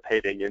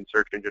participating in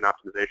search engine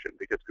optimization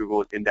because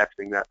Google is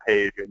indexing that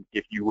page. And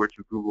if you were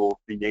to Google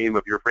the name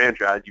of your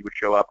franchise, you would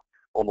show up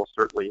almost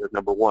certainly as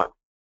 #1.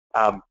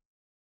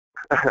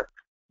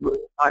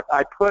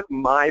 I put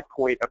my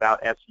point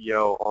about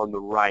SEO on the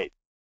right.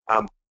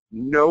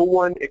 No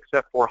one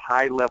except for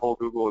high-level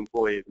Google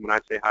employees, and when I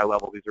say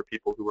high-level, these are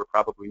people who are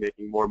probably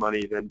making more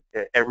money than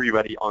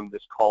everybody on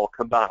this call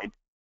combined,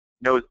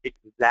 knows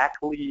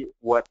exactly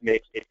what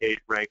makes a page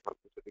rank on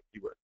specific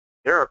keywords.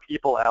 There are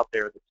people out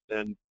there that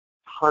spend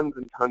tons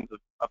and tons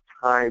of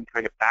time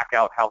trying to back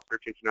out how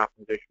search engine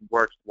optimization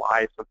works,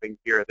 why something's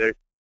here.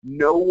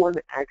 No one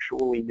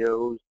actually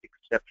knows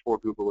except for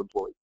Google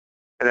employees.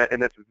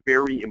 And that's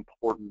very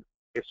important.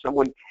 If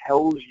someone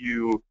tells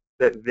you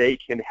that they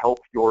can help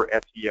your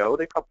SEO,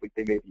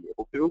 they may be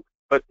able to,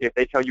 but if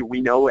they tell you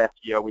we know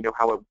SEO, we know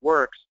how it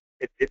works,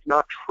 it's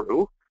not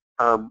true.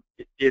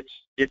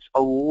 It's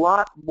a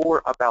lot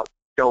more about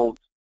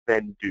don'ts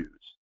than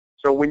do's.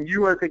 So when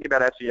you are thinking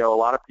about SEO, a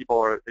lot of people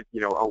are, you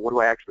know, oh, what do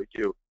I actually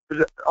do?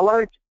 There's a lot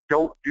of people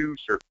don't do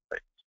certain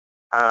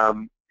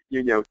things.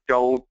 You know,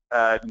 don't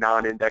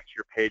non-index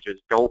your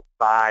pages. Don't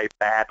buy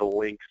bad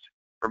links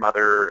from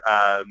other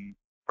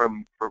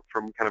from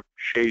kind of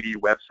shady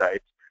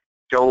websites.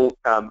 Don't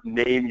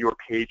name your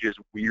pages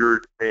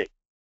weird things.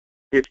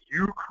 If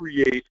you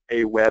create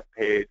a web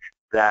page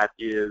that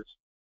is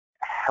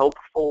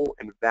helpful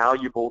and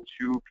valuable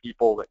to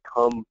people that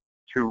come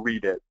to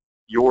read it,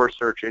 your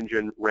search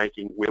engine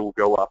ranking will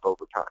go up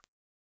over time.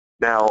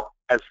 Now,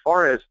 as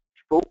far as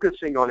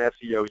focusing on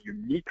SEO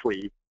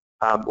uniquely,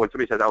 when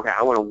somebody says, okay,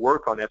 I want to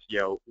work on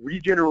SEO, we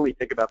generally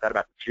think about that,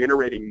 about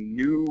generating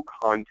new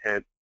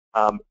content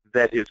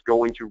that is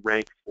going to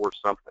rank for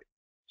something.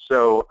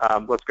 So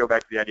let's go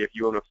back to the idea if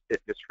you own a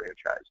fitness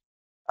franchise.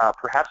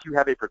 Perhaps you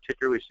have a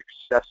particularly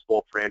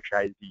successful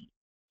franchisee.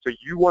 So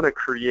you want to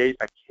create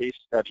a case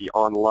study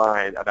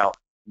online about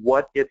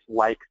what it's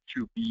like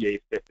to be a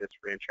fitness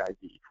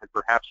franchisee. And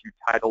perhaps you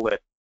title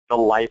it The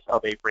Life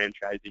of a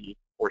Franchisee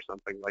or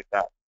something like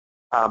that.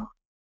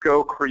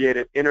 Go create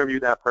it, interview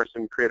that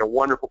person, create a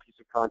wonderful piece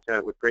of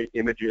content with great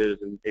images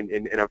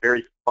and a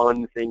very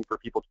fun thing for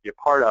people to be a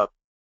part of.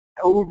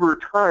 Over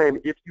time,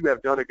 if you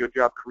have done a good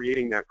job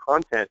creating that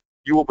content,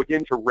 you will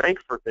begin to rank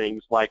for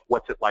things like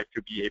what's it like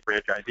to be a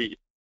franchisee,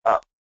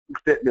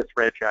 fitness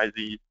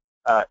franchisee,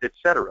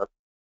 etc.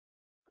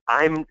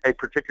 I'm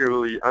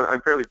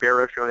fairly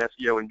bearish on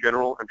SEO in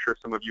general. I'm sure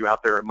some of you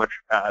out there are much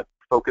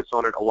focused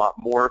on it a lot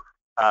more.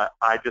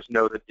 I just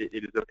know that it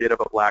is a bit of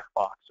a black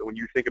box. So when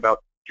you think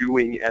about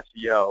doing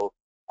SEO,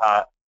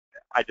 I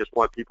just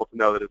want people to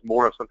know that it's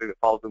more of something that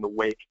falls in the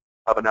wake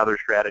of another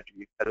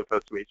strategy as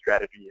opposed to a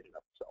strategy in and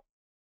of itself.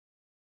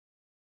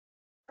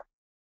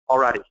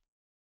 Alrighty.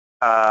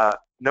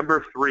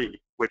 Number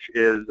 3, which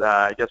is,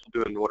 I guess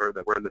we'll do it in order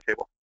that we're in the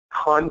table,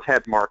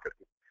 content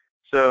marketing.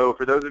 So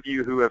for those of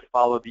you who have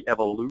followed the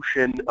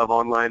evolution of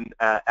online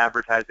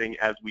advertising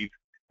as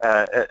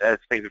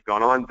things have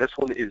gone on, this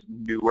one is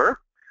newer.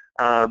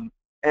 And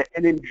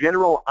in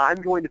general, I'm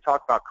going to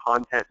talk about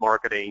content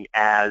marketing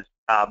as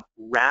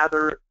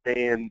rather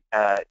than,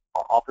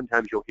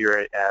 oftentimes you'll hear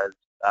it as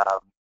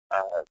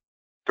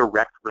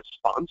direct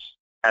response,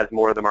 as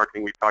more of the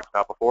marketing we've talked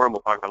about before, and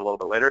we'll talk about a little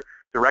bit later.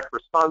 Direct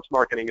response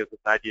marketing is this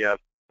idea of,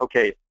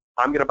 okay,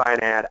 I'm going to buy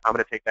an ad, I'm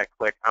going to take that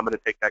click, I'm going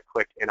to take that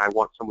click, and I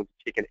want someone to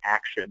take an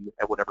action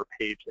at whatever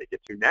page they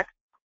get to next.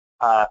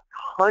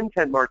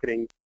 Content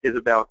marketing is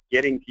about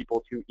getting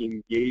people to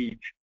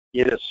engage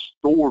in a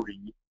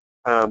story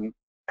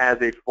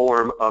as a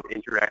form of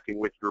interacting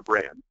with your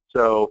brand.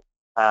 So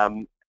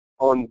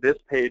on this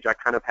page, I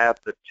kind of have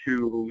the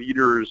two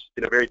leaders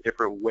in a very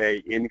different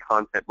way in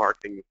content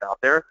marketing that's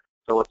out there.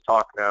 So let's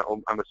talk,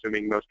 I'm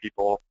assuming most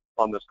people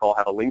on this call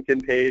have a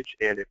LinkedIn page,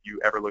 and if you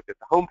ever looked at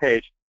the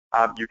homepage,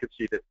 you could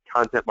see that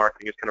content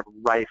marketing is kind of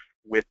rife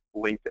with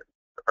LinkedIn.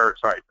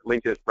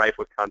 LinkedIn is rife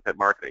with content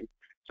marketing.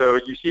 So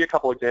you see a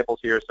couple examples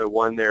here. So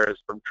one there is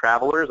from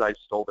Travelers. I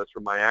stole this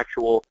from my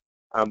actual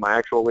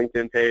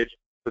LinkedIn page.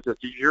 It says,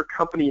 does your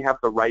company have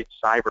the right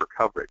cyber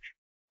coverage?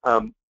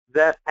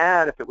 That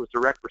ad, if it was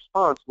direct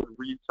response, would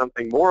read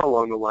something more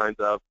along the lines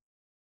of,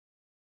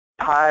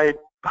 buy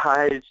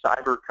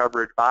cyber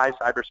coverage, buy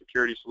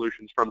cybersecurity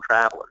solutions from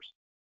Travelers.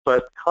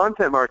 But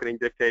content marketing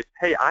dictates,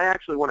 hey, I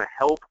actually want to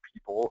help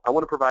people. I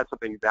want to provide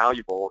something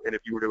valuable. And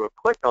if you were to have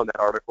clicked on that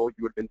article,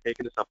 you would have been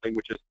taken to something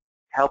which is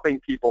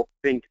helping people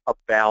think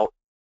about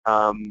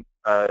content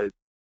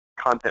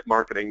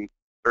marketing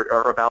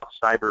or about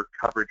cyber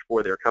coverage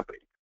for their company.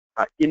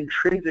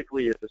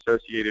 Intrinsically, it's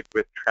associated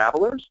with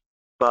Travelers,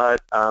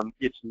 but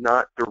it's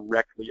not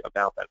directly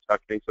about that. It's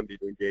about getting somebody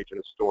to engage in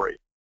a story.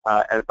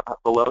 And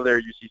below there,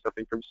 you see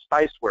something from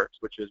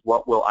Spiceworks, which is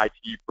what will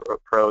IT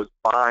pros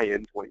buy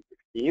in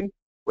 2016,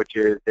 which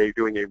is they're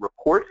doing a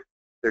report.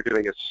 They're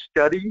doing a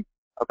study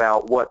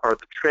about what are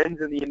the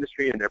trends in the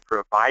industry, and they're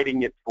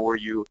providing it for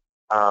you.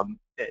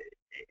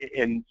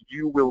 And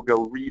you will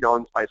go read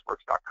on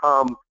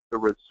Spiceworks.com the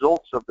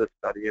results of this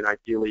study, and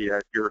ideally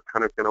you're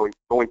kind of going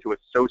to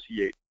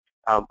associate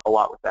a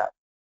lot with that.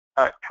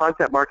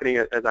 Content marketing,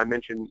 as I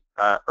mentioned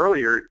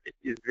earlier,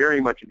 is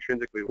very much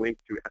intrinsically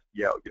linked to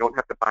SEO. You don't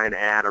have to buy an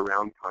ad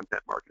around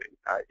content marketing.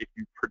 If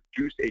you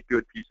produce a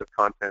good piece of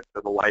content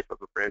for the life of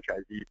a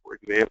franchisee, for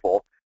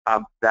example,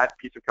 that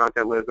piece of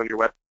content lives on your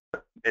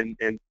website and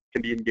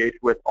can be engaged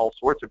with all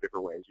sorts of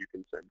different ways. You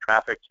can send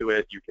traffic to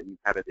it. You can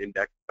have it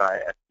indexed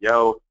by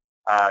SEO.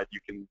 You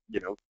can,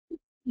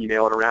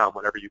 email it around,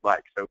 whatever you'd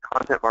like. So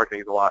content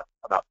marketing is a lot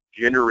about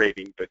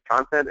generating good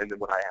content, and then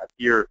what I have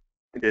here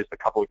is a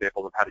couple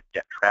examples of how to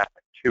get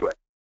traffic to it.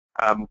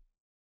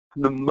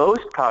 The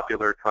most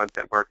popular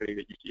content marketing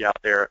that you see out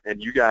there,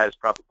 and you guys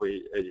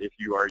probably, if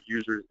you are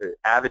users,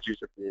 avid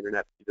users of the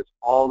internet, see this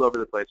all over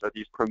the place, are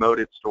these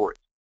promoted stories.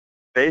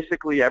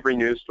 Basically, every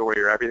news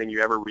story or everything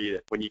you ever read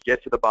it, when you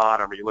get to the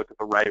bottom or you look at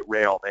the right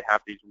rail, they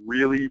have these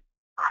really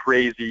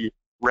crazy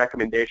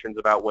recommendations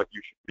about what you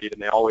should read, and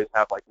they always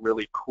have like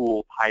really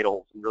cool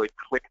titles and really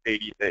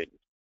clickbaity things.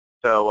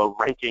 So a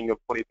ranking of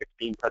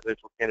 2016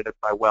 presidential candidates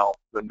by wealth,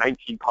 the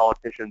 19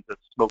 politicians that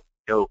smoked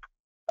dope,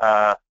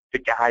 the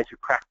guys who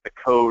cracked the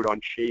code on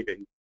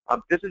shaving.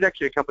 This is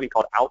actually a company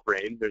called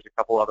Outbrain. There's a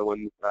couple other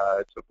ones,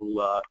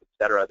 Taboola, et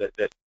cetera,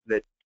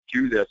 that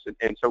do this.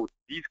 And so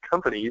these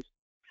companies,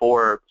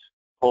 Forbes,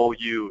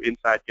 PollU,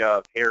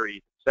 InsideGov,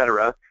 Harry's, et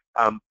cetera,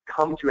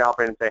 come to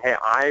Outbrain and say, hey,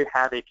 I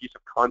have a piece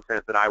of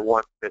content that I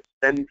want to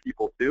send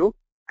people to,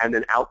 and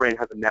then Outbrain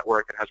has a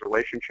network and has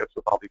relationships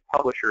with all these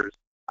publishers,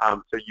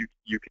 so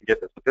you can get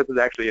this. But this is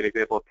actually an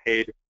example of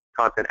paid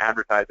content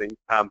advertising.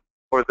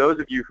 For those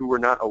of you who were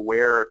not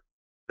aware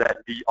that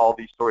all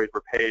these stories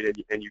were paid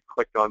and you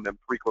clicked on them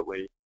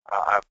frequently,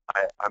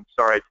 I'm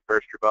sorry to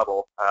burst your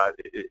bubble.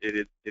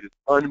 It is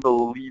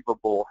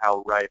unbelievable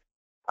how rife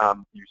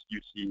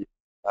you see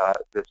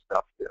this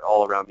stuff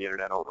all around the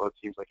internet. Although it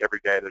seems like every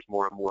day there's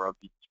more and more of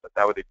these, but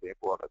that was an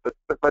example of it.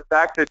 But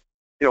back to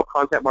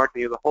content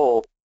marketing as a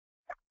whole.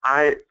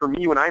 For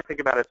me, when I think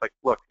about it, it's like,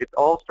 look, it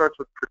all starts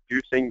with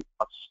producing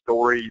a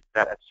story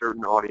that a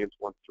certain audience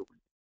wants to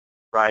read,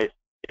 right?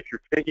 If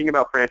you're thinking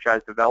about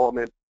franchise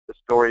development, the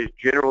stories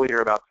generally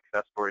are about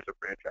success stories of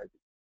franchisees.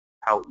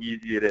 How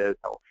easy it is,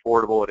 how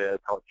affordable it is,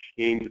 how it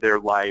changed their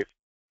life,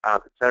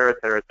 et cetera, et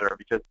cetera, et cetera.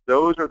 Because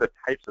those are the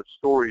types of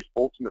stories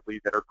ultimately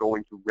that are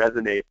going to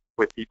resonate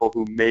with people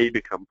who may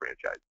become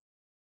franchisees.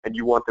 And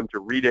you want them to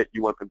read it,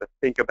 you want them to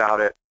think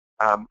about it,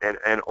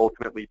 and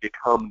ultimately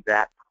become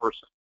that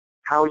person.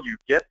 How you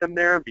get them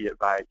there, be it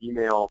by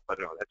email,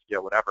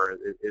 SEO, whatever,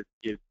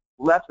 is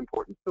less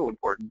important, still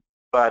important,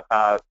 but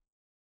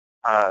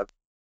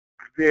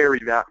very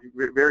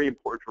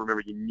important to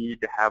remember. You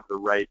need to have the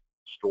right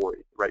story,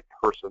 the right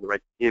person, the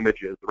right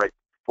images, the right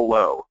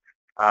flow.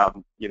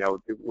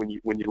 When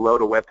you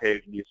load a web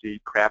page and you see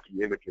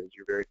crappy images,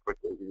 you're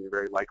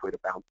very likely to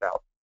bounce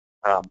out.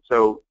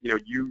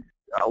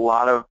 A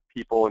lot of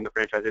people in the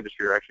franchise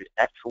industry are actually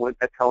excellent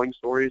at telling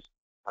stories.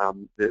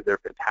 They're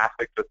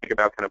fantastic. So think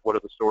about kind of what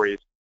are the stories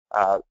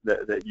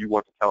that you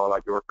want to tell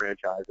about your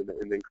franchise, and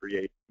then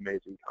create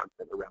amazing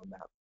content around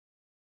that.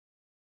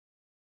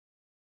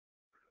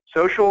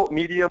 Social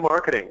media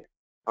marketing.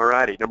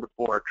 Alrighty, number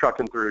 4,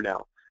 trucking through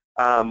now.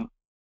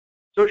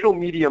 Social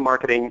media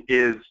marketing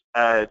is,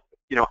 I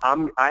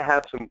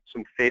have some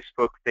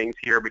Facebook things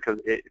here because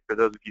for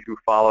those of you who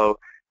follow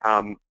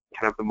kind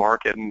of the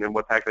market and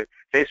what's actually,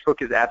 Facebook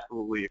has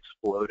absolutely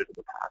exploded in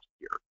the past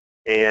year,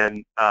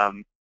 and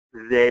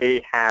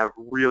they have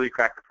really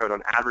cracked the code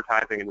on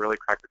advertising and really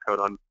cracked the code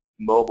on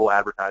mobile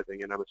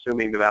advertising. And I'm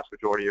assuming the vast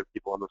majority of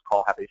people on this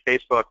call have a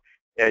Facebook.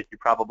 You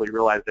probably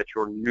realize that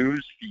your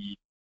news feed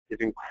is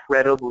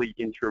incredibly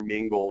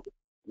intermingled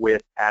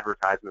with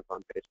advertisements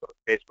on Facebook.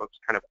 Facebook's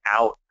kind of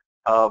out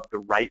of the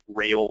right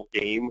rail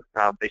game.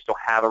 They still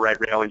have a right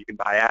rail, and you can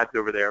buy ads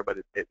over there, but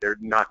they're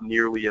not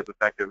nearly as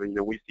effective. And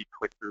we see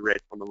click-through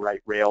rates on the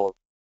right rail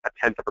of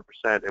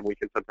 0.1%, and we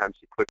can sometimes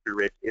see click-through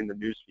rates in the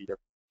newsfeed of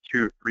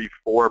 2, 3,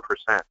 4%.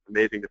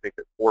 Amazing to think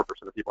that 4%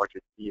 of people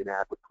actually see an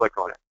ad would click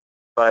on it.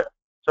 But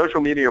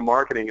social media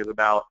marketing is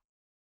about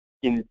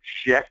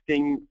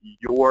injecting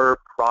your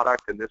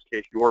product, in this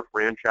case your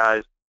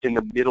franchise, in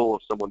the middle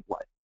of someone's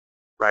life,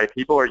 right?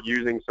 People are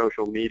using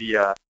social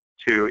media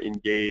to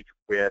engage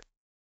with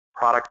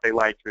products they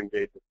like, to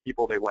engage with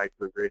people they like,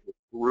 to engage with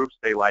groups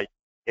they like,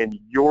 and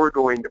you're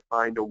going to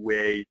find a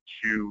way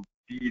to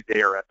be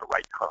there at the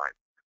right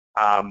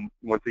time.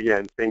 Once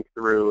again, think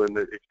through, and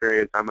the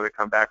experience I'm going to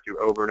come back to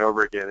over and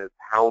over again is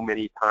how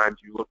many times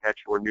you look at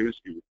your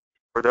newsfeed.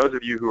 For those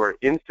of you who are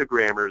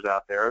Instagrammers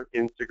out there,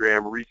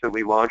 Instagram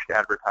recently launched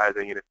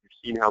advertising, and if you've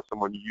seen how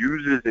someone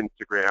uses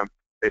Instagram,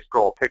 they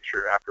scroll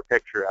picture after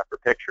picture after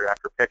picture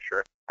after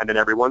picture, and then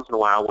every once in a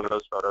while one of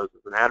those photos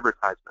is an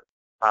advertisement.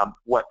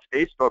 What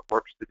Facebook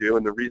works to do,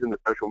 and the reason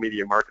that social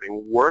media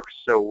marketing works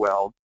so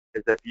well,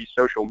 is that these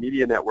social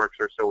media networks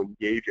are so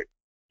engaging.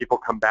 People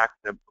come back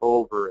to them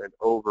over and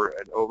over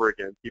and over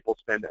again. People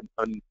spend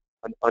an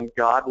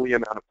ungodly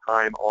amount of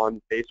time on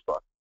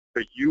Facebook.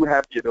 So you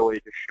have the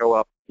ability to show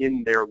up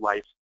in their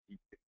life,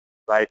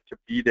 right, to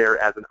be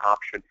there as an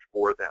option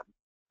for them.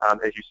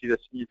 As you see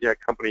this media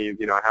company,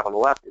 I have on the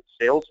left, it's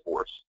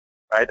Salesforce,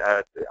 right?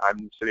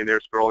 I'm sitting there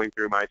scrolling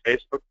through my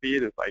Facebook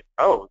feed. It's like,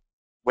 oh,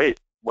 wait,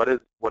 what is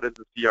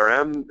the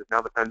CRM? It's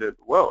now the time to,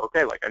 whoa,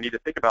 okay, like I need to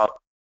think about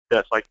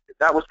this. Like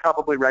that was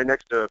probably right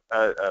next to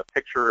a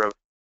picture of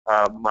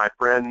my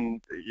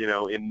friend,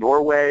 in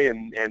Norway,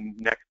 and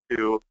next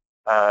to,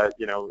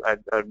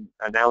 an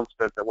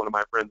announcement that one of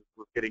my friends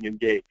was getting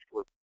engaged,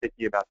 was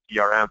thinking about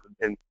CRM,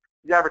 and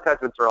these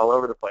advertisements are all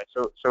over the place.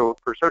 So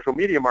for social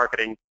media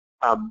marketing,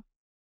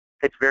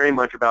 it's very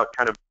much about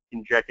kind of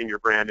injecting your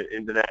brand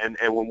into that.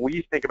 And when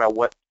we think about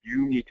what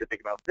you need to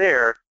think about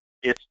there,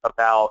 it's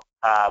about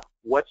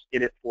what's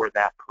in it for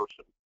that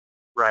person,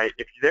 right?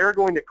 If they're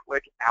going to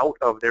click out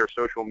of their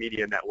social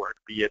media network,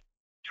 be it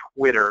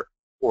Twitter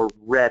or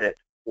Reddit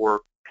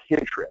or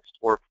Pinterest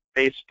or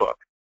Facebook,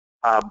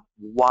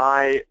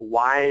 why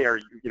are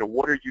you,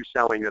 what are you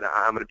selling that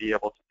I'm going to be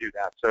able to do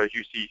that? So as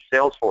you see,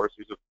 Salesforce,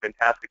 who's a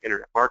fantastic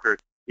internet marketer,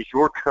 is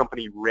your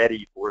company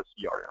ready for a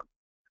CRM?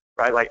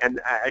 Right? Like, and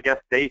I guess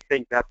they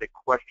think that's a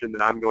question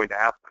that I'm going to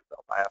ask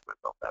myself. I ask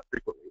myself that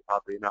frequently,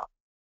 oddly enough.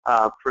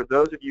 For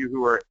those of you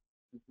who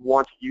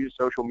want to use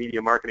social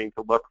media marketing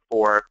to look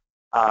for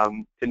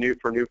new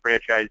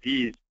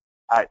franchisees,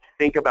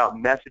 think about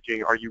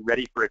messaging. Are you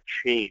ready for a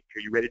change? Are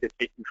you ready to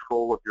take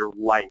control of your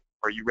life?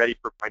 Are you ready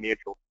for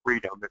financial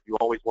freedom? If you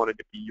always wanted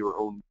to be your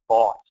own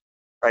boss,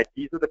 right?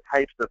 These are the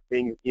types of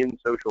things in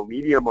social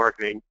media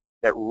marketing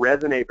that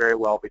resonate very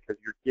well, because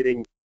you're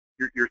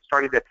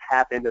starting to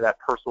tap into that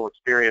personal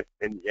experience.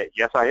 And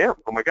yes, I am.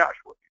 Oh my gosh,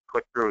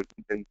 click through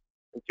and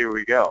see where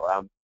we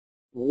go.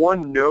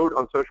 One note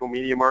on social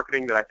media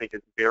marketing that I think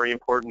is very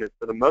important is,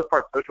 for the most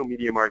part, social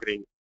media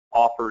marketing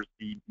offers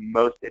the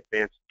most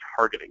advanced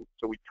targeting.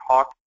 So we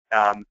talked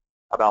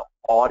about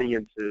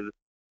audiences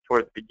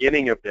toward the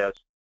beginning of this.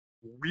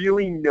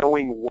 Really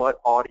knowing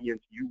what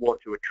audience you want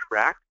to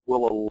attract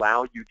will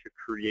allow you to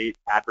create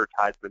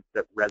advertisements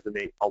that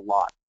resonate a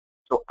lot.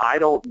 So I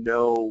don't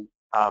know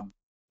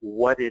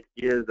what it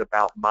is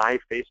about my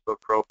Facebook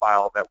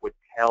profile that would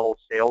tell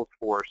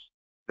Salesforce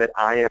that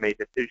I am a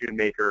decision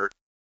maker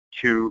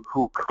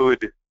who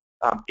could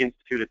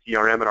institute a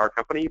CRM at our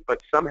company,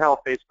 but somehow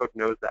Facebook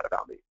knows that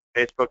about me.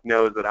 Facebook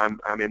knows that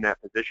I'm in that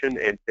position,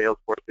 and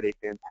Salesforce did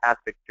a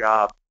fantastic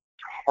job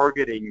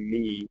targeting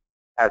me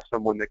as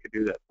someone that could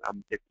do this.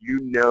 If you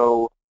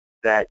know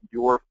that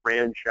your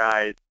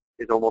franchise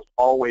is almost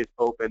always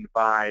opened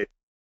by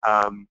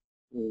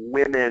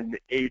women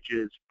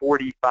ages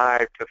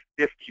 45 to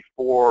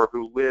 54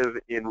 who live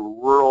in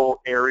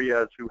rural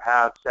areas who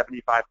have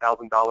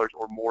 $75,000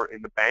 or more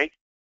in the bank,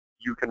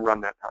 you can run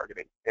that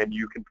targeting, and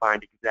you can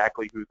find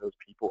exactly who those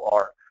people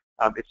are,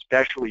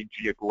 especially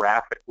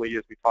geographically,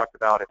 as we talked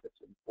about, if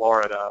it's in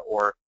Florida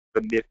or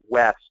the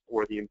Midwest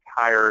or the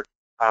entire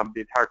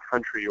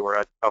country or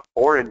a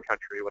foreign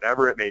country,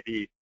 whatever it may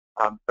be.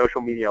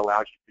 Social media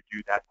allows you to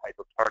do that type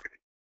of targeting.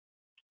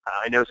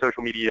 I know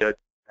social media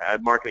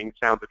marketing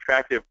sounds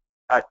attractive,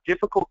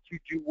 difficult to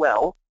do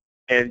well,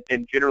 and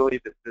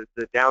generally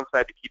the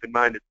downside to keep in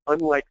mind is,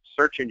 unlike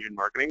search engine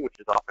marketing, which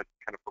is often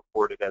kind of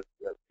reported as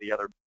the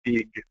other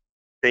big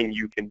thing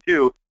you can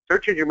do,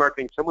 search engine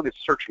marketing, someone is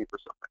searching for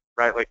something,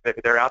 right? Like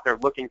they're out there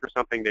looking for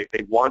something, they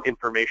want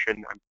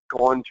information, I'm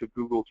gone to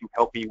Google to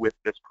help me with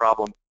this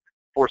problem.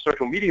 For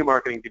social media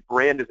marketing, the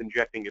brand is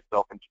injecting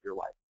itself into your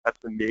life. That's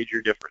the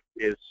major difference.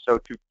 So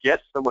to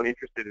get someone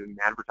interested in an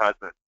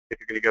advertisement, if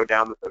you're going to go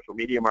down the social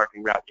media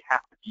marketing route, you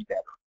have to be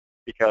better,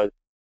 because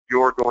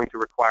you're going to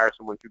require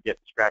someone to get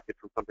distracted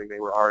from something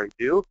they were already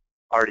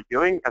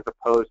doing, as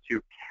opposed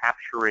to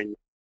capturing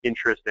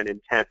interest and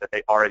intent that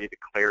they already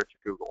declared to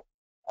Google.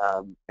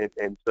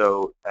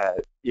 So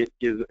it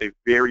is a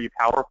very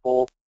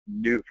powerful,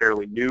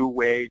 fairly new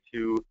way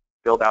to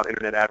build out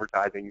internet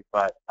advertising,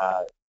 but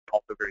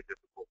also very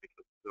difficult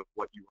because of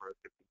what you are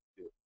attempting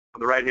to do.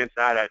 On the right-hand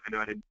side, I know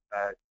I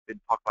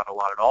didn't talk about it a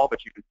lot at all,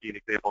 but you can see an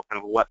example of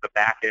kind of what the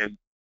back end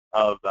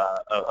of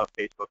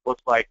Facebook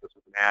looks like. This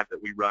is an ad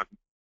that we run.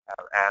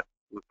 Ad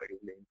looks like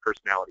it's named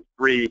Personality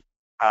 3.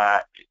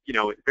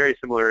 It's very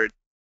similar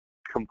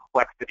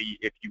complexity,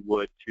 if you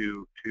would,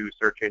 to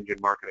search engine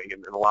marketing,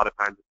 and a lot of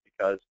times it's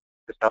because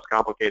the stuff's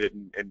complicated,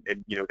 and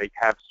they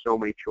have so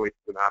many choices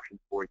and options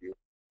for you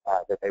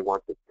that they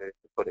want to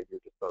put at your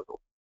disposal.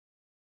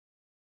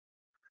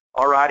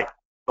 All righty,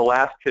 the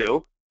last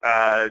two,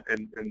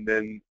 and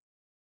then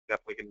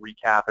definitely can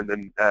recap, and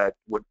then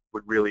would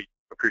really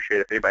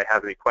appreciate if anybody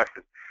has any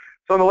questions.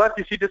 So on the left,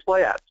 you see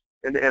display ads,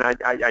 and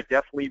I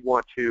definitely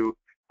want to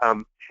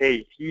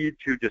pay heed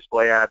to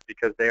display ads,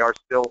 because they are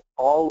still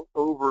all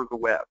over the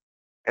web.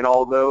 And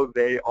although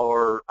they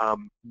are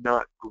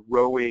not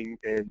growing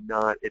and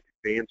not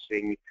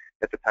advancing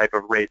at the type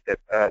of rate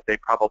that they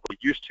probably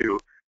used to,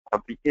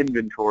 the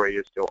inventory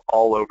is still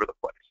all over the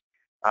place.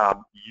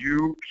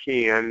 You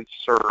can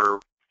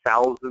serve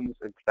thousands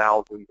and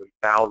thousands and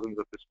thousands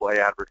of display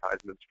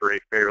advertisements for a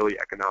fairly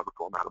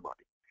economical amount of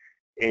money.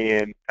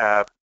 And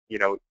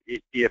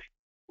if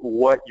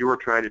what you're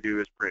trying to do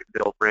is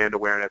build brand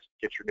awareness,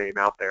 get your name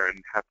out there,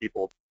 and have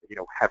people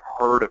have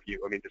heard of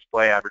you, I mean,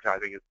 display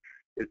advertising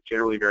is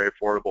generally very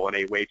affordable and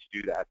a way to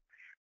do that.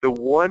 The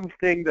one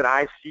thing that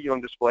I see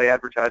on display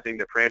advertising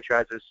that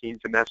franchises seem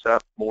to mess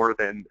up more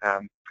than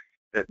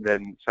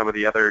some of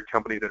the other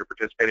companies that are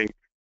participating,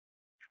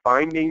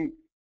 finding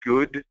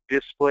good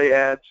display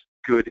ads,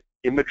 good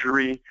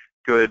imagery,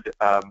 good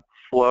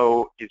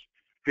flow is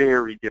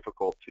very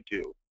difficult to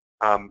do.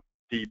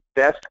 The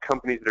best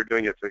companies that are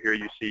doing it, so here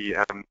you see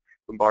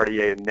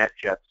Bombardier and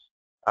NetJets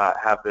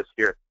have this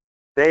here.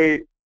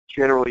 They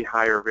generally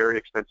hire very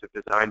expensive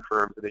design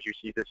firms, and as you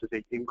see, this is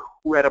an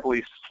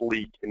incredibly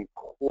sleek,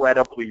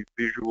 incredibly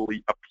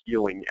visually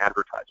appealing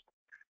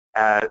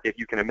advertisement. If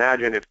you can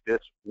imagine, if this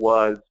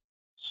was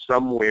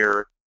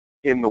somewhere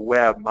in the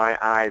web, my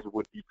eyes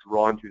would be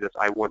drawn to this.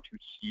 I want to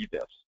see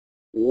this.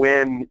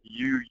 When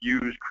you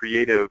use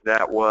creative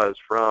that was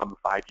from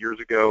 5 years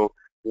ago,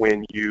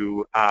 when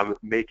you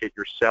make it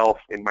yourself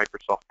in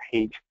Microsoft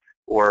Paint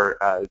or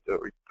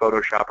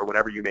Photoshop or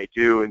whatever you may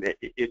do, and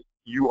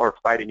you are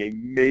fighting a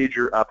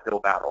major uphill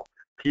battle.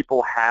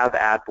 People have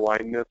ad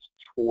blindness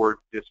toward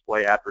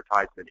display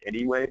advertisement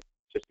anyway,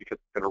 just because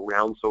it's been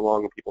around so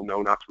long and people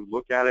know not to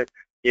look at it.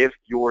 If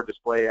your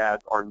display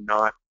ads are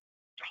not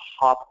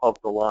top of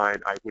the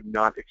line, I would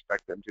not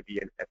expect them to be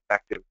an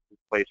effective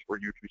place for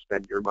you to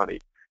spend your money.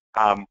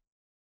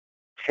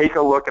 Take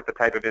a look at the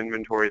type of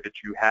inventory that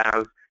you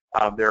have.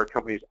 There are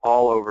companies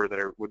all over that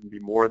would be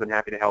more than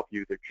happy to help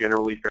you. They're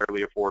generally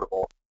fairly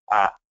affordable.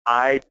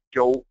 I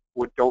don't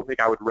think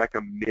I would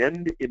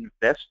recommend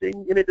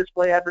investing in a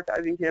display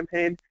advertising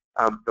campaign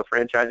The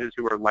franchises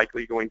who are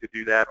likely going to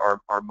do that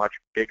are much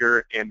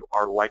bigger and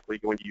are likely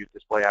going to use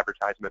display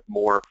advertisement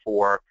more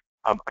for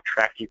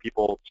attracting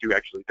people to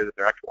actually visit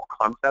their actual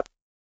concept.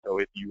 So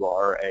if you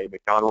are a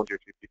McDonald's, if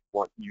you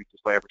want to use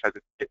display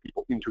advertising to get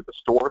people into the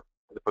store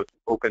as opposed to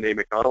open a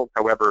McDonald's.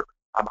 However,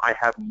 I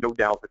have no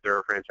doubt that there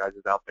are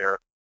franchises out there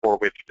for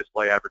which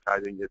display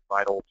advertising is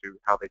vital to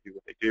how they do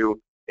what they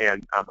do,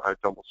 and I'm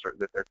almost certain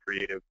that their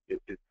creative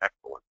is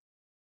excellent.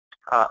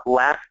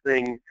 Last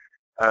thing,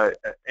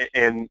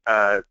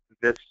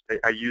 this,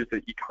 I use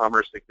the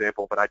e-commerce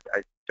example, but I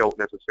don't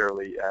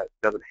necessarily,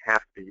 doesn't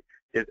have to be,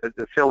 is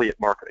affiliate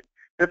marketing.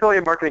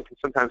 Affiliate marketing can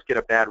sometimes get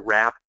a bad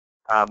rap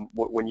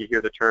when you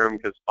hear the term,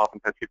 because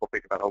oftentimes people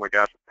think about, oh my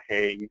gosh, I'm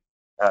paying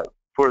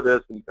for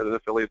this, and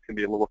affiliates can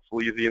be a little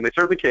sleazy, and they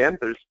certainly can.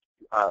 There's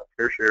a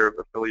fair share of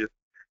affiliates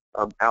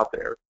out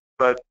there.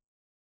 But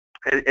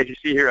as you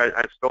see here,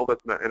 I stole this,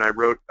 and I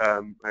wrote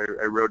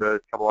a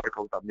couple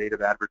articles about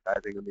native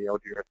advertising in the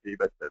LGRC,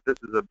 but this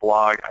is a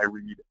blog I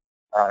read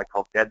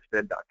called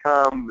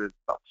Deadspin.com. It's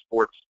about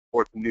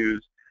sports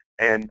news.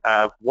 And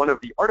one of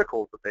the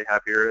articles that they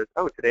have here is,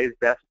 oh, today's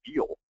best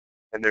deal.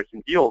 And there's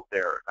some deals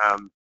there.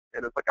 And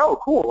it's like, oh,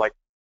 cool. Like,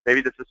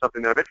 maybe this is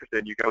something that I'm interested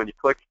in. You go and you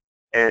click,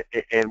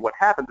 and what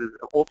happens is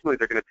ultimately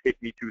they're going to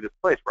take me to this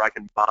place where I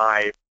can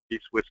buy these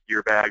Swiss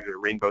gear bags or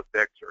rainbow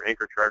sticks or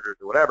anchor chargers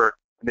or whatever.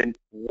 And then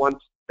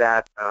once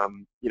that,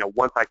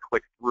 once I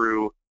click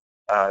through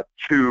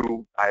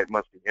it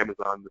must be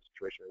Amazon in the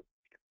situation,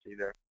 you can see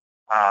there,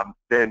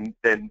 then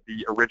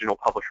the original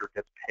publisher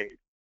gets paid.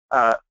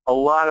 A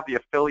lot of the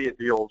affiliate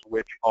deals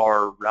which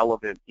are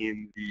relevant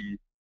in the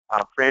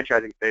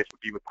franchising space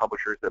would be with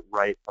publishers that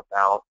write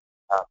about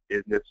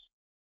business.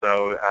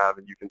 So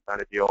you can sign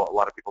a deal. A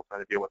lot of people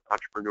sign a deal with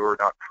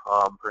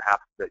Entrepreneur.com,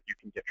 perhaps, that you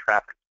can get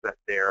traffic set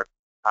there.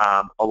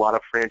 A lot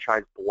of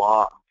franchise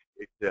blogs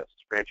exist.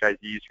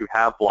 Franchisees who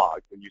have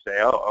blogs, and you say,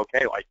 oh,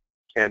 okay, like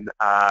can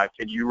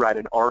you write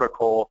an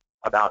article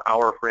about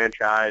our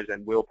franchise,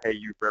 and we'll pay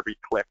you for every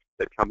click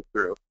that comes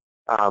through.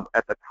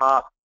 At the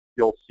top,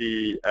 you'll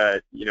see,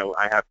 I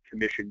have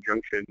Commission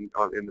Junction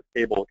in the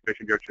table.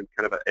 Commission Junction is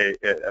kind of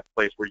a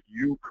place where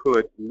you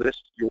could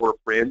list your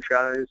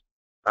franchise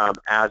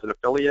as an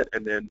affiliate,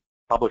 and then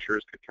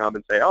publishers could come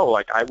and say, oh,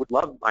 like I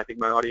think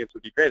my audience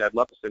would be great. I'd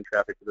love to send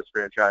traffic to this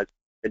franchise,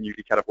 and you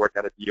could kind of work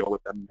out a deal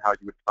with them, how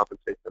you would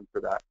compensate them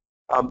for that.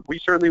 We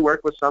certainly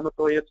work with some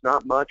affiliates,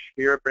 not much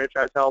here at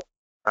Franchise Help.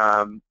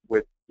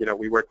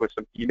 We work with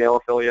some email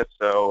affiliates,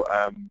 so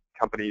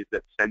companies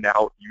that send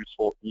out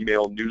useful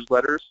email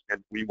newsletters,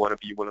 and we want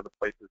to be one of the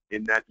places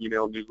in that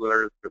email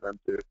newsletter for them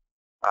to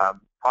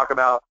talk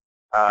about.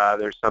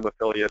 There's some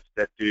affiliates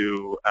that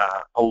do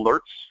alerts,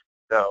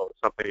 so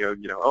something,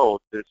 oh,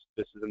 this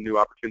is a new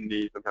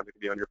opportunity. Sometimes it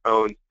can be on your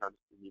phone, sometimes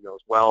it can be email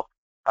as well.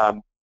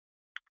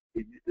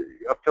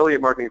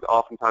 Affiliate marketing is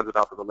oftentimes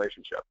about the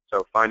relationship.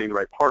 So finding the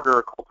right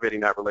partner, cultivating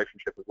that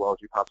relationship as well as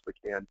you possibly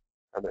can,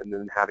 and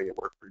then having it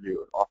work for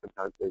you.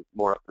 Oftentimes there's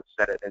more of a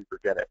set it and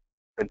forget it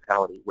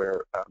mentality,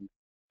 where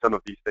some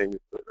of these things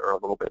are a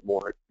little bit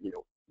more,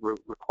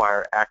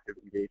 require active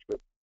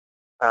engagement.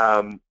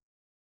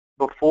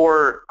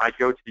 Before I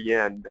go to the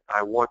end,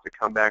 I want to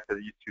come back to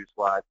these two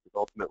slides to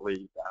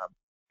ultimately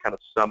kind of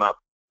sum up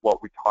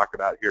what we talked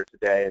about here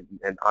today.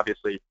 And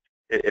obviously,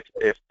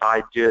 if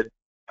I did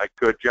a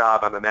good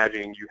job, I'm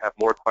imagining you have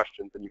more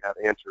questions than you have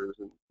answers,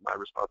 and my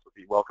response would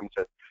be welcome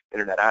to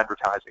internet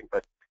advertising.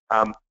 But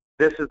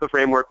this is the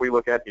framework we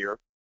look at here.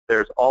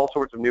 There's all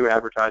sorts of new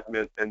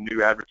advertisement and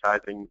new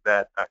advertising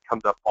that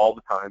comes up all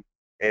the time,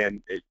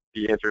 and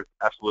the answer is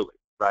absolutely,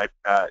 right?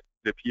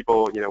 The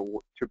people,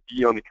 to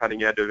be on the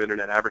cutting edge of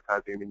internet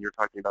advertising, I mean, you're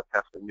talking about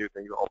testing new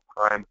things all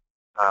the time.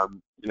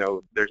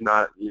 There's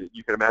not,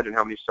 you can imagine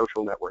how many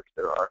social networks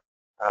there are.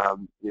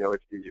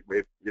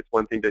 It's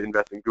one thing to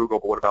invest in Google,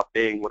 but what about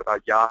Bing? What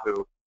about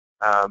Yahoo?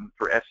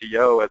 For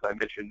SEO, as I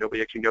mentioned,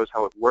 nobody actually knows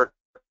how it works.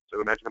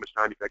 So imagine how much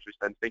time you can actually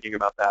spend thinking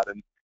about that.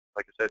 And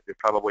like I said, there's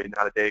probably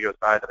not a day goes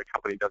by that a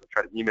company doesn't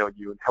try to email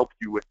you and help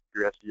you with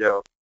your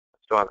SEO. I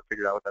still haven't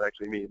figured out what that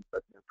actually means,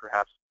 but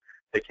perhaps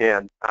they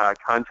can.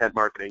 Content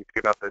marketing,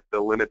 think about the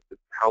limits of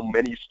how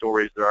many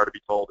stories there are to be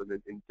told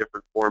in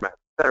different formats,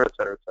 et cetera, et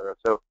cetera, et cetera.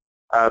 So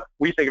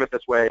we think of it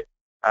this way.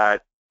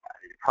 It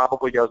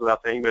probably goes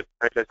without saying, but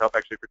Franchise Help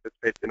actually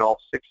participates in all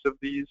 6 of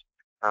these.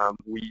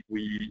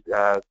 We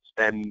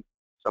spend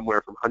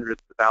somewhere from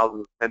hundreds of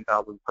thousands,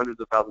 10,000, hundreds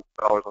of thousands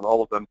of dollars on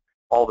all of them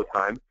all the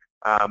time.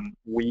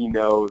 We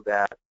know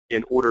that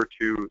in order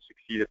to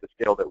succeed at the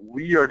scale that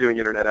we are doing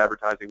internet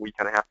advertising, we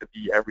kind of have to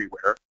be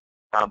everywhere.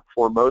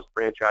 For most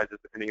franchises,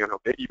 depending on how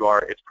big you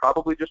are, it's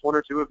probably just 1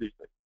 or 2 of these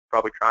things.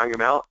 Probably trying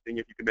them out, seeing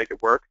if you can make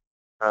it work.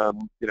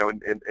 And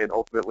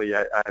ultimately,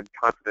 I'm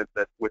confident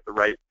that with the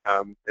right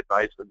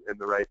advice and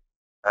the right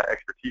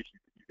expertise,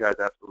 you guys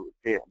absolutely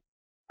can.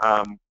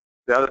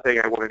 The other thing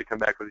I wanted to come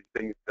back with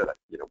these things that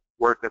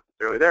weren't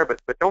necessarily there,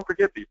 but don't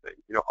forget these things.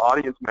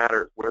 Audience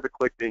matters. Where the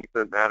click being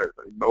sent matters.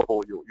 I mean,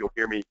 mobile, you'll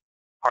hear me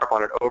harp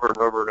on it over and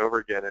over and over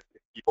again. If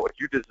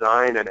you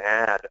design an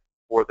ad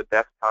for the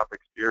desktop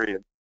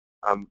experience,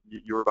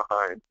 you're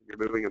behind.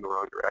 moving in the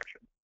wrong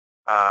direction.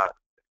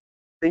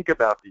 Think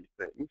about these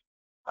things.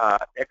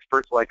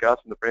 Experts like us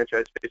in the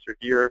franchise space are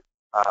here.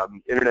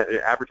 Internet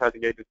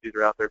advertising agencies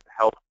are out there to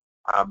help.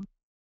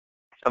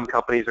 Some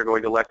companies are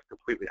going to elect to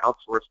completely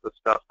outsource this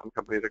stuff. Some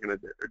companies are going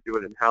to do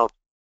it in-house.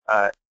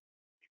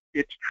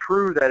 It's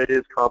true that it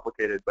is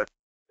complicated, but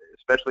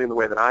especially in the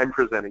way that I'm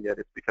presenting it,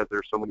 it's because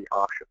there's so many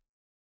options.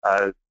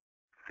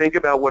 Think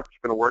about what's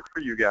going to work for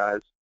you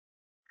guys.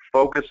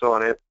 Focus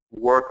on it.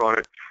 Work on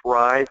it.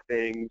 Try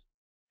things.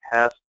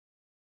 Test.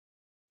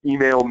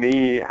 Email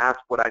me. Ask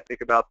what I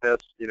think about this.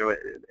 You know,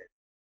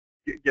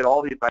 get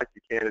all the advice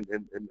you can,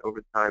 and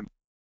over time,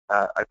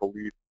 I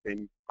believe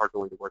things are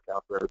going to work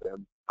out for everybody.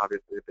 I'm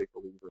obviously a big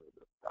believer in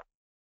this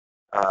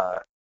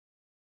stuff.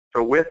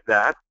 So with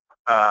that,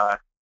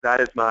 that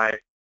is my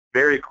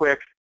very quick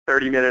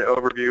 30-minute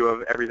overview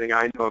of everything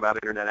I know about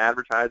internet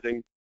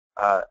advertising.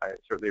 I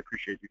certainly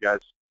appreciate you guys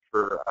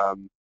for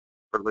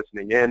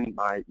listening in.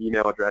 My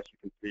email address you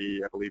can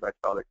see, I believe I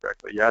spelled it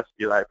correctly. Yes,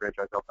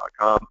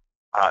 eli@franchisehelp.com.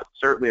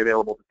 Certainly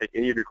available to take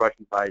any of your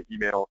questions by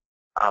email.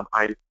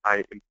 I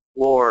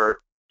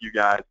implore you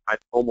guys, I'm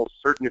almost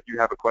certain if you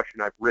have a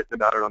question, I've written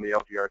about it on the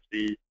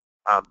LGRC.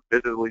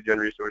 Visit the Lead Gen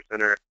Resource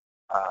Center.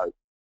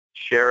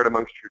 Share it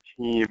amongst your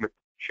team.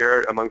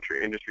 Share it amongst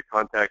your industry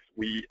contacts.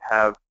 We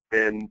have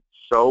been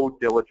so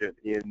diligent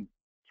in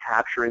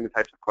capturing the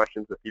types of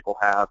questions that people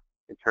have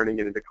and turning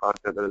it into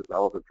content that is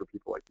relevant for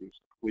people like you.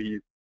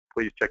 So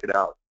please check it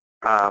out.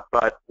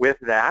 But with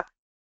that,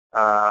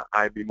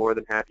 I'd be more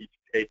than happy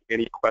to take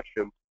any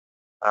questions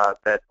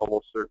that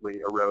almost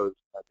certainly arose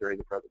during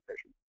the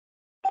presentation.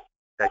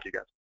 Thank you,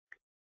 guys.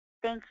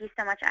 Thank you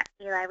so much,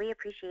 Eli. We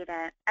appreciate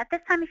it. At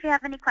this time, if you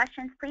have any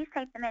questions, please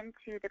type them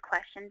into the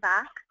question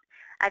box.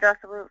 I'd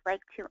also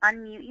like to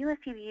unmute you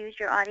if you use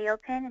your audio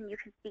pin, and you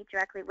can speak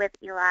directly with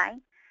Eli.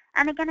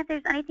 And again, if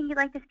there's anything you'd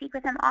like to speak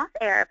with him off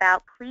air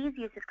about, please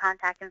use his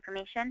contact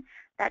information.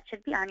 That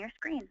should be on your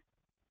screen.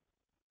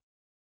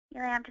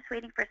 Eli, I'm just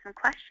waiting for some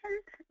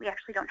questions. We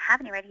actually don't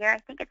have any right here. I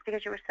think it's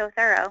because you were so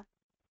thorough.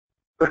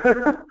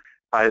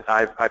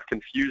 I've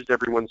confused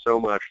everyone so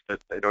much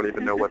that they don't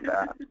even know what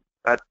to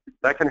ask.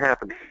 That can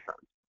happen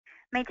sometimes.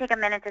 May take a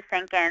minute to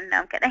sink in. No,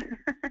 I'm kidding.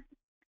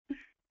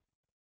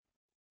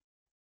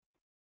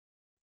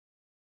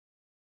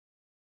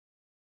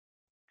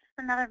 Just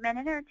another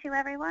minute or two,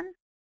 everyone.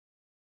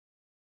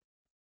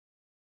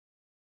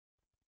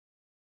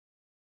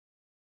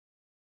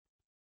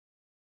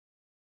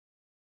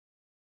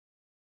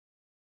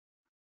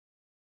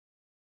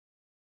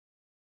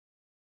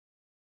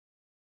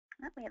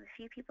 We have a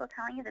few people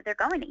telling you that they're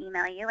going to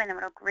email you, and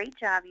what a great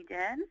job you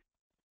did.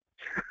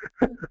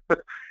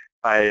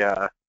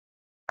 I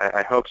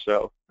hope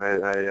so.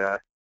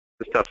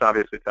 This stuff's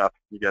obviously tough.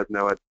 You guys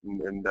know it,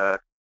 and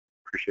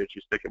appreciate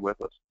you sticking with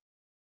us.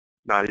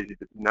 Not easy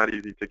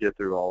to get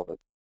through all of it.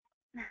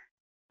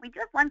 We do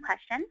have one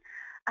question.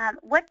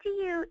 What do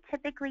you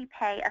typically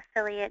pay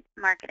affiliate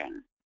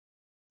marketing?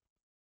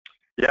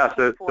 Yeah.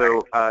 So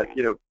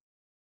you know,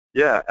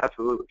 yeah,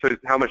 absolutely. So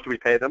how much do we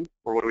pay them,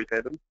 or what do we pay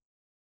them?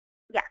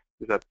 Yeah.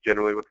 Is that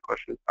generally what the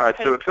question is? All right.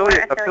 Pay so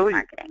affiliate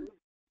marketing.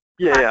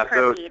 Yeah.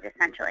 Per lead,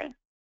 essentially.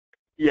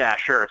 Yeah,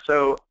 sure.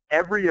 So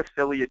every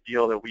affiliate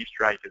deal that we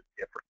strike is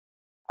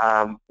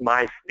different.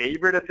 My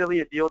favorite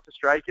affiliate deal to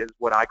strike is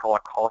what I call a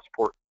cost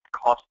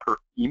per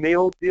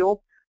email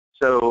deal.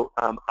 So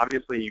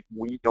obviously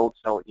we don't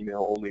sell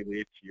email-only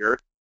leads here,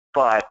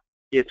 but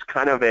it's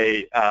kind of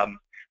a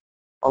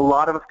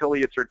lot of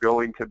affiliates are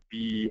going to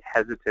be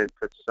hesitant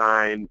to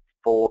sign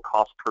full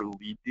cost per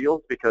lead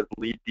deals because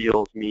lead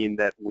deals mean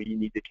that we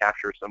need to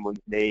capture someone's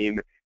name,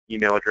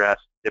 email address,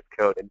 zip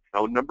code, and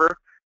phone number.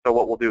 So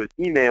what we'll do is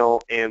email,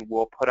 and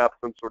we'll put up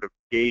some sort of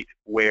gate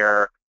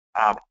where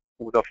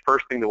the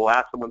first thing that we'll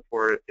ask someone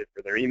for is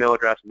for their email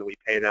address, and then we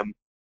pay them.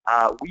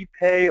 We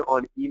pay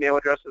on email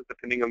addresses,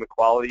 depending on the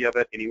quality of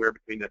it, anywhere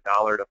between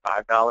 $1 to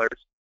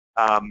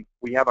 $5.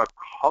 We have a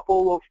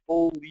couple of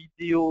full lead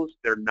deals.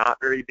 They're not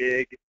very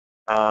big.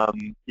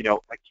 You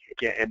know,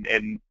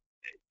 and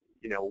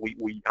you know,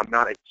 I'm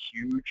not a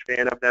huge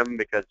fan of them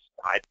because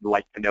I'd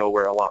like to know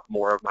where a lot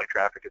more of my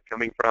traffic is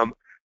coming from.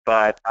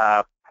 But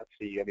let's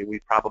see, I mean,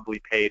 we've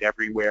probably paid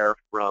everywhere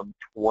from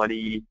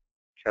 $20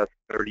 to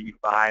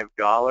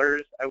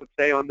 $35, I would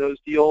say, on those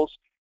deals.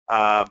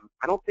 I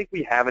don't think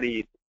we have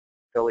any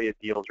affiliate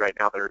deals right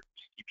now that are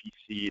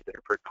CPC that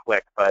are per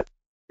click, but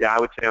yeah, I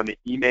would say on the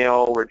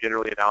email, we're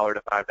generally $1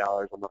 to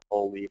 $5. On the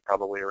full lead,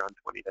 probably around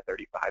 20 to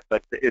 35.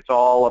 But it's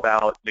all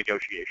about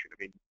negotiation. I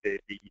mean,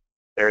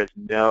 there is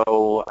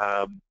no,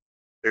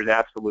 there's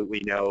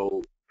absolutely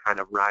no kind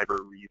of rhyme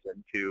or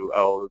reason to,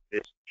 oh,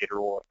 this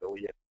general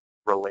affiliate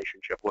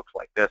relationship looks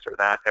like this or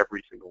that.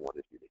 Every single one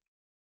is unique.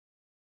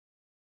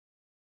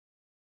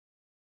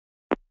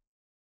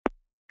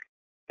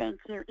 Thank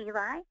you,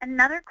 Eli.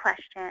 Another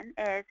question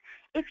is,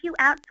 if you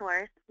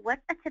outsource,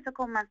 what's a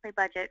typical monthly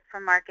budget for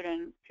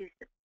marketing to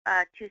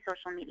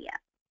social media?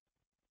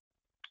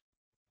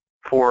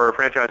 For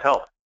Franchise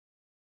Help?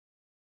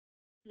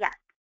 Yes.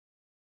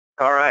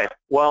 All right.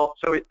 Well,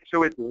 so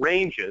it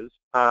ranges.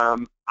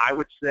 I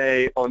would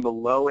say on the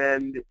low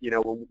end,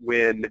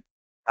 when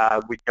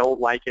we don't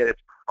like it,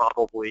 it's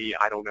probably,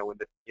 I don't know,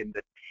 in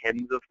the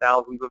tens of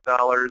thousands of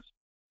dollars.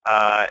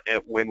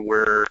 When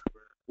we're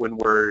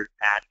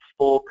at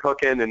full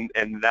cooking,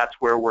 and that's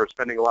where we're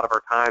spending a lot of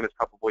our time, is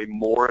probably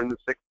more in the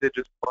 6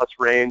 digits plus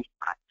range.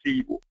 I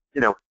see,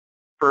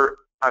 for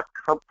an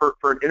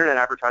internet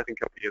advertising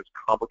company as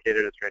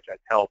complicated as Franchise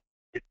Health,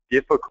 it's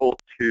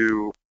difficult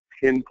to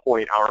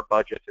pinpoint our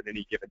budgets at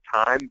any given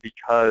time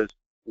because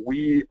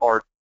we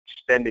are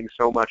spending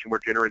so much and we're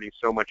generating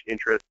so much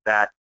interest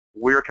that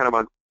we're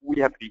we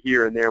have to be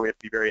here and there. We have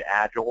to be very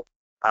agile.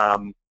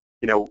 I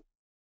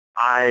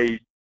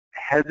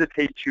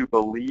hesitate to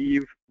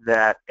believe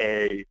that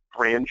a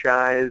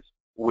franchise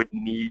would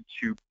need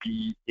to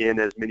be in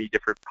as many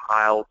different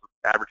piles of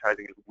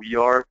advertising as we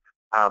are.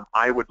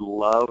 I would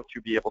love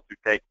to be able to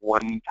take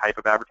one type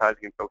of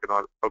advertising and focus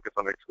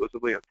on it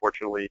exclusively.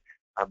 Unfortunately,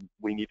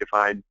 we need to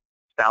find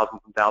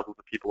thousands and thousands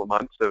of people a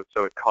month, so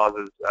it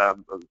causes a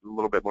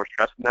little bit more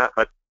stress than that.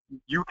 But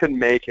you can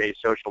make a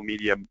social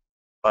media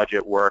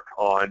budget work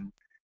on,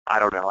 I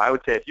don't know, I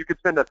would say if you could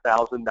spend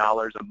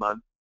 $1,000 a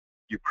month,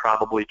 you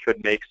probably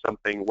could make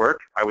something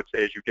work. I would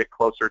say as you get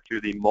closer to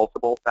the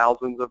multiple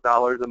thousands of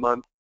dollars a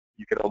month,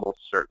 you could almost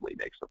certainly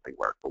make something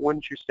work. But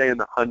once you stay in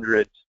the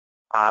hundreds,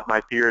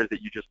 my fear is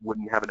that you just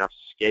wouldn't have enough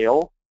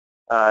scale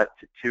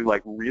to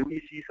like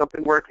really see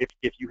something work.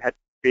 If you had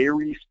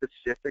very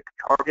specific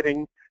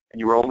targeting and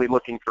you were only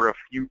looking for a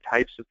few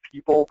types of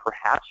people,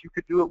 perhaps you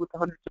could do it with the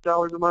hundreds of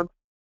dollars a month.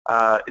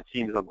 It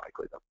seems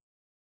unlikely, though.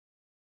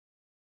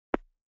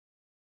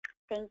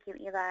 Thank you,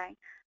 Eli.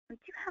 We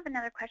do have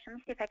another question. Let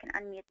me see if I can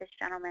unmute this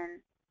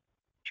gentleman.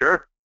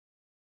 Sure.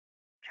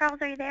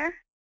 Charles, are you there?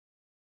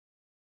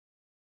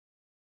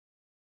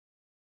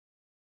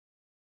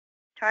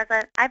 Charles,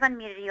 I've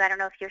unmuted you. I don't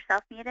know if you're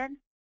self-muted.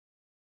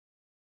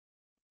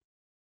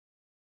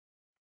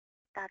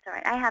 That's all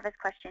right. I have his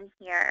question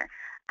here.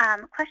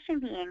 Question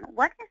being,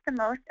 what is the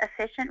most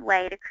efficient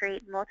way to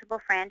create multiple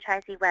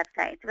franchisee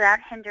websites without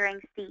hindering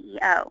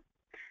CEO?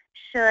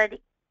 Should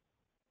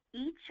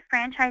each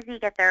franchisee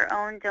get their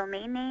own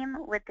domain name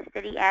with the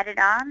city added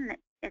on?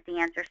 Is the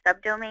answer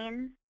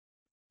subdomains?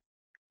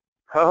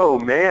 Oh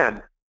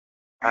man,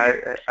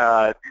 is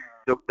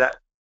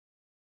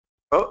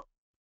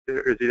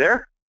he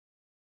there?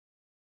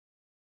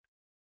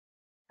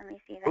 Let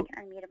me see if I can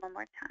unmute him one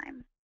more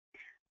time.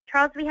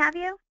 Charles, we have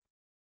you?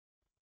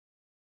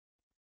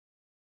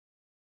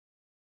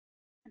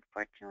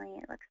 Unfortunately,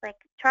 it looks like,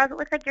 Charles, it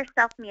looks like you're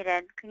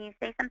self-muted. Can you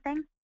say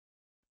something?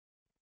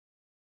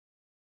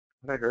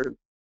 I heard him.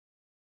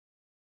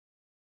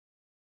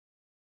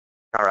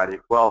 Alrighty.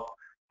 Well,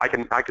 I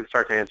can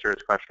start to answer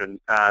his question.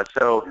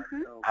 So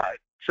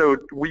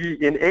we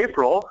in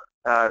April,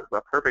 a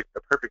perfect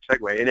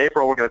segue. In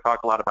April, we're going to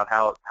talk a lot about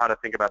how to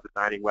think about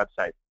designing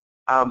websites.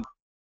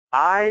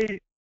 I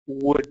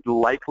would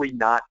likely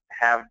not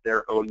have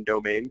their own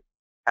domain.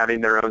 Having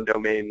their own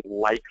domain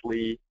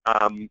likely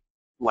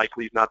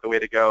is not the way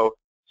to go.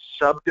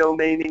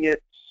 Subdomaining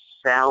it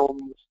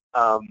sounds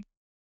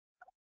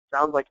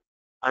like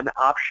an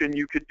option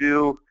you could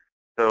do.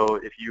 So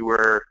if you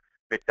were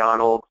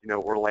McDonald's,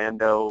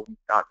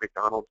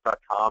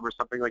 Orlando.mcdonalds.com or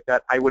something like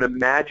that, I would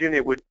imagine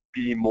it would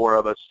be more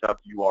of a sub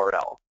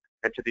URL.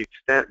 And to the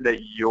extent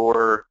that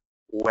your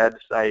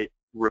website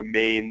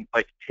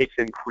takes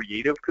in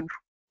creative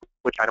control,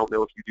 which I don't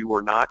know if you do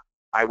or not,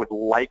 I would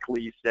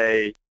likely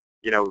say,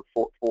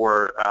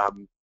 for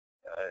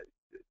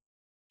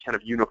kind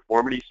of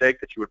uniformity's sake,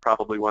 that you would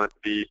probably want it to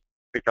be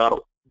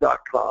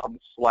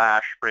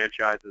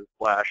McDonald's.com/franchises/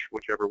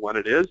 whichever one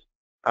it is.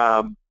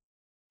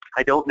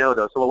 I don't know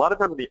though. So a lot of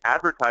times on the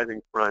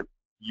advertising front,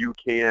 you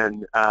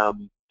can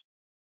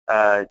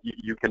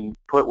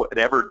put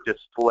whatever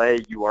display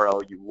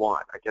URL you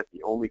want. I guess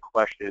the only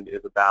question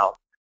is about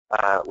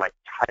like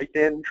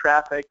type-in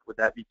traffic. Would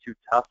that be too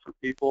tough for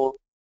people?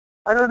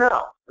 I don't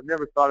know. I've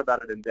never thought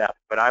about it in depth,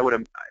 but I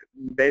would,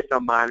 based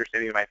on my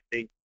understanding of, I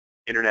think,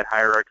 internet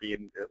hierarchy,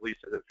 and at least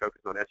as it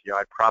focuses on SEO,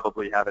 I'd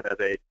probably have it as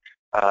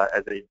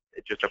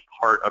just a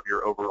part of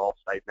your overall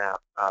site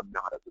map,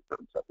 not as its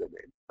own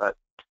subdomain. But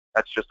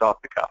that's just off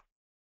the cuff.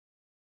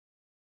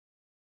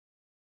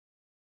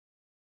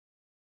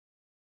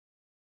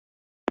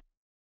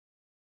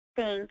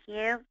 Thank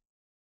you.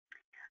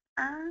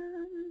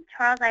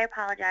 Charles, I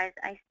apologize.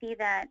 I see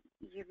that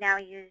you've now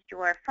used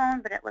your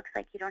phone, but it looks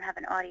like you don't have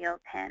an audio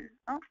pin.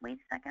 Oh, wait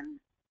a second.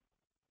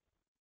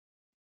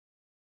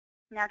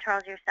 Now,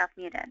 Charles, you're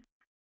self-muted.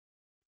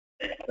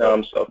 No,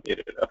 I'm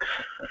self-muted.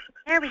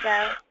 There we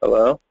go.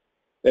 Hello?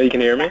 Yeah, you can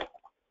hear me?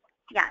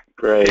 Yes.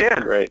 Great,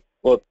 great.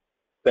 Well,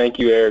 thank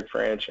you, Eric,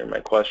 for answering my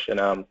question.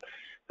 I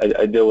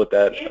deal with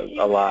that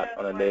a lot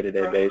on a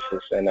day-to-day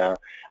basis, and I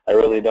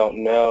really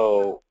don't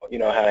know,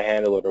 how to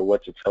handle it or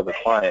what to tell the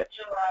clients.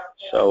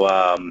 So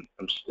I'm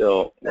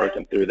still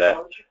working through that.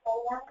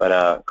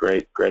 But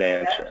great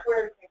answer.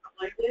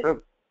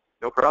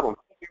 No problem.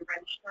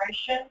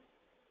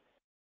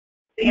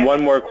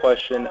 One more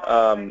question.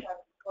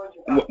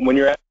 When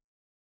you're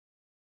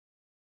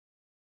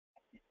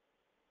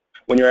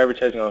when you're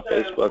advertising on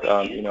Facebook,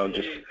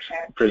 just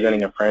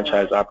presenting a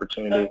franchise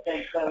opportunity,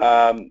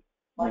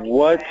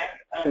 what,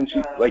 since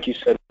you, like you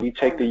said, we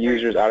take the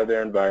users out of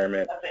their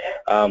environment,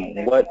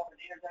 what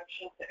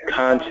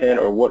content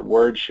or what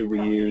words should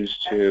we use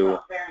to,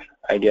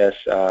 I guess,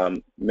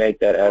 make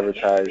that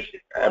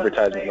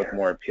advertisement look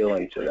more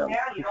appealing to them?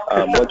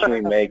 What can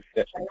we make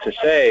to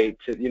say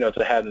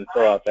to have them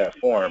fill out that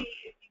form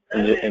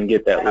and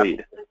get that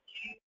lead?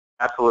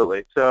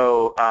 Absolutely.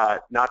 So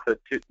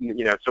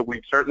so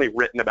we've certainly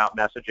written about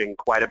messaging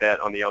quite a bit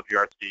on the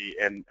LGRC,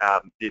 and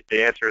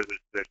the answer is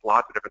there's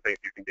lots of different things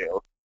you can do,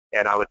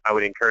 and I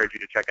would encourage you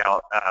to check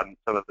out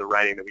some of the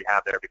writing that we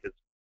have there, because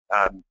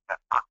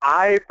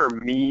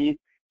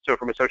so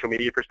from a social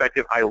media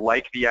perspective, I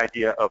like the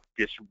idea of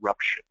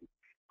disruption.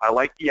 I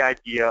like the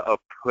idea of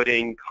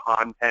putting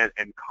content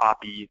and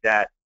copy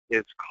that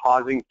is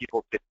causing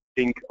people to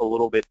think a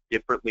little bit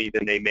differently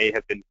than they may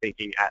have been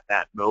thinking at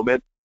that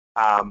moment.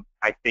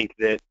 I think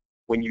that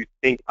when you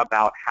think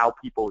about how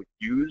people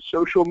use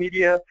social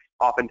media,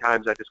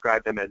 oftentimes I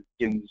describe them as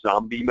in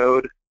zombie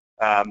mode.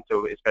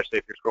 So especially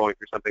if you're scrolling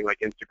through something like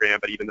Instagram,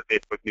 but even the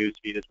Facebook news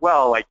feed as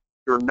well, like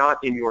you're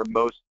not in your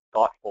most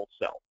thoughtful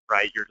self,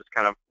 right? You're just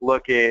kind of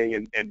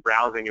looking and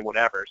browsing and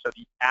whatever. So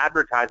the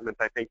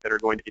advertisements I think that are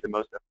going to be the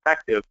most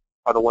effective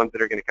are the ones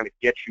that are going to kind of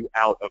get you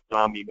out of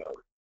zombie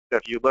mode. So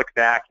if you look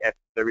back at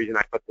the reason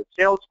I put the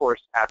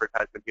Salesforce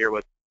advertisement here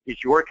was,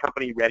 is your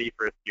company ready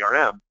for a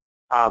CRM?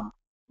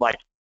 Like,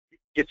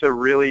 it's a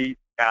really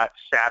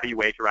savvy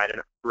way to write it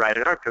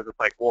out, because it's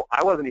like, well,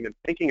 I wasn't even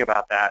thinking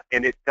about that,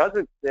 and it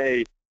doesn't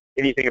say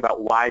anything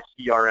about why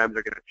CRMs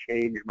are going to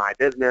change my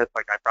business.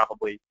 Like, I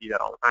probably see that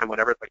all the time.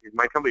 Whatever, it's like, is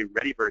my company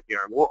ready for a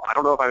CRM? Well, I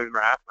don't know if I've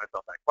ever asked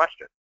myself that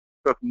question.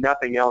 So if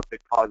nothing else,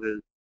 it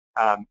causes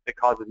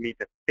me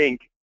to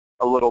think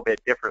a little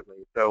bit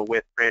differently. So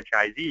with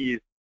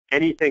franchisees,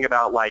 anything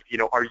about like,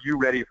 are you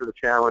ready for the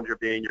challenge of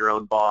being your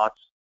own boss?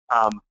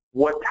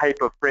 What type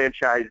of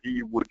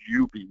franchisee would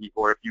you be?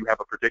 Or if you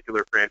have a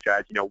particular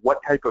franchise,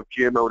 what type of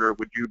gym owner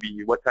would you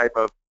be? What type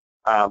of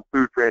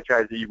food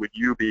franchisee would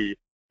you be?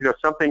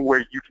 Something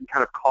where you can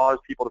kind of cause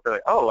people to say,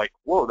 like, oh, like,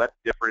 whoa, that's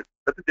different.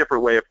 That's a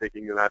different way of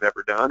thinking than I've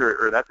ever done,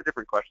 or that's a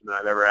different question than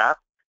I've ever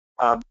asked.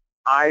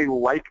 I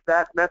like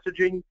that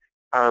messaging.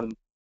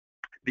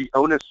 The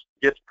onus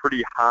gets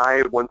pretty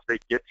high once they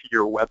get to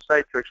your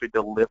website to actually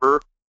deliver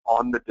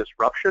on the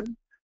disruption.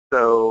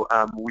 So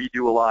we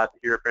do a lot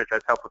here at Franchise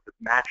Help with this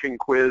matching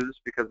quiz,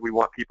 because we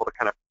want people to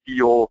kind of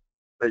feel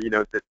that,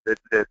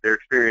 that their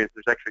experience,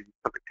 there's actually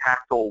something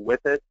tactile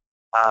with it.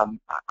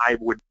 I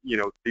would,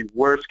 the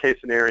worst case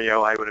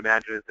scenario I would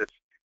imagine is if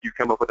you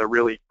come up with a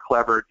really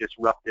clever,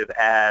 disruptive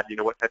ad,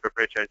 what type of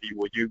franchisee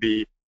will you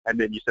be? And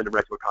then you send them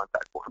right to a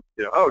contact form.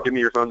 Oh, give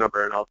me your phone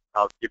number and I'll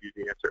give you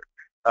the answer.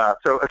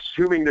 So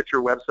assuming that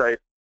your website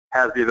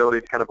has the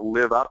ability to kind of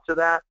live up to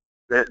that,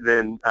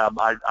 then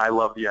I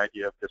love the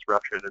idea of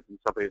disruption and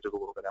something that's just a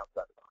little bit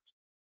outside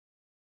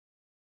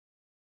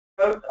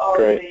the box.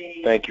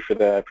 Great. Thank you for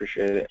that. I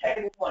appreciate it.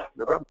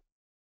 No problem.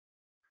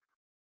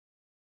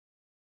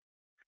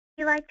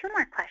 Eli, 2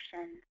 more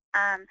questions.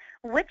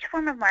 Which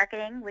form of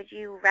marketing would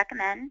you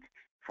recommend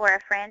for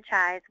a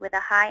franchise with a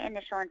high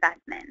initial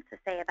investment, so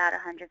say about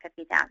 $150,000?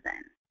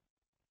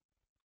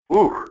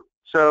 Ooh,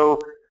 so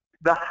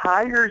the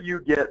higher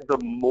you get, the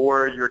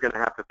more you're going to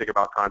have to think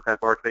about content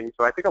marketing.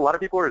 So I think a lot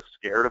of people are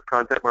scared of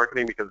content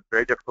marketing because it's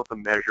very difficult to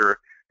measure.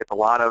 It's a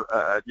lot of,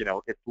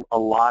 it's a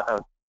lot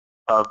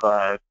of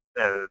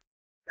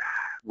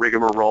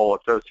rigmarole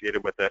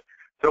associated with it.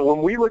 So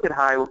when we look at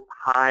high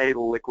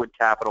liquid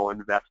capital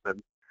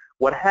investments,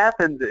 what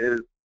happens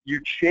is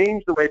you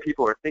change the way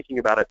people are thinking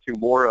about it to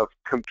more of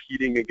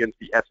competing against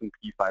the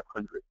S&P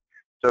 500.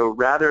 So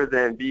rather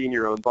than being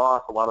your own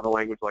boss, a lot of the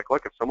language like,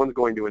 look, if someone's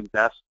going to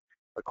invest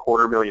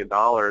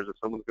 $250,000, if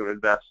someone's going to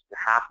invest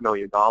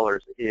 $500,000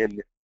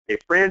 in a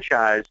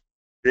franchise,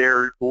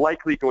 they're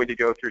likely going to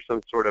go through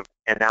some sort of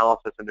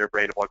analysis in their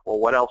brain of like, well,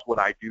 what else would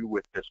I do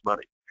with this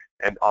money?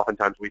 And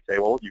oftentimes we say,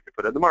 well, you could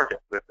put it in the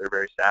market if they're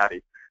very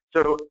savvy.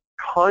 So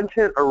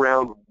content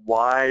around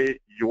why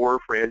your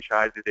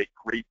franchise is a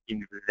great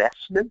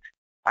investment,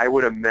 I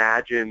would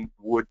imagine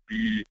would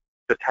be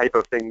the type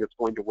of thing that's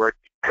going to work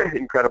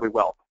incredibly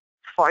well.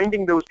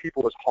 Finding those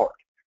people is hard.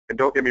 And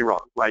don't get me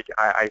wrong, like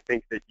I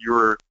think that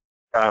you're,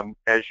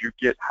 as you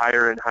get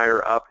higher and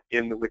higher up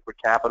in the liquid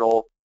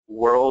capital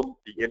world,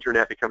 the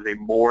internet becomes a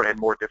more and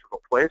more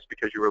difficult place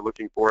because you are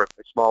looking for a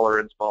smaller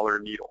and smaller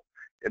needle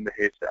in the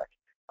haystack.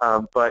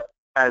 But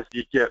as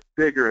you get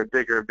bigger and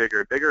bigger and bigger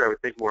and bigger, I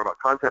would think more about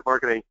content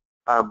marketing.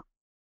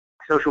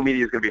 Social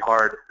media is going to be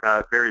hard.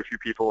 Very few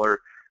people are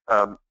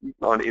on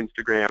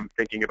Instagram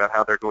thinking about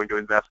how they're going to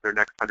invest their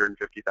next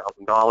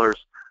 $150,000.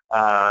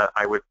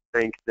 I would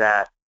think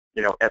that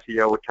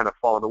SEO would kind of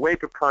fall in the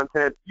wake of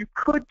content. You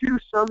could do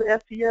some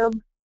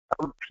SEM.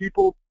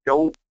 People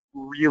don't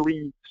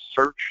really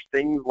search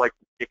things like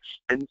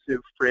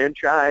expensive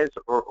franchise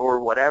or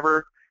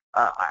whatever.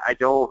 I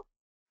don't.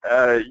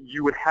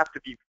 You would have to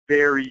be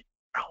very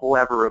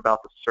clever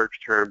about the search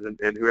terms,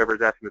 and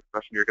whoever's asking this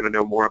question, you're going to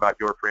know more about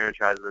your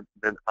franchise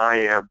than I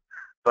am.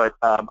 But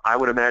I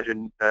would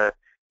imagine,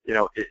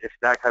 if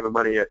that type of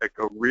money, a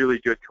really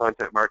good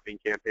content marketing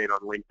campaign on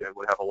LinkedIn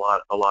would have a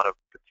lot of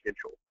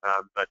potential.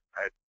 But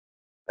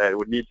I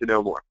would need to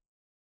know more.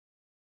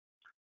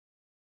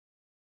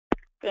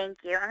 Thank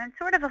you. And then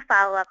sort of a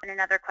follow-up and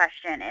another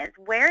question is,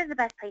 where is the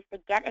best place to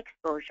get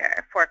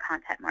exposure for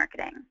content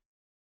marketing?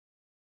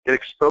 Get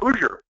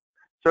exposure.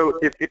 So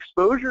if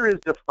exposure is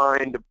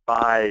defined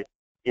by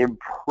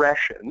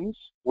impressions,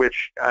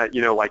 which,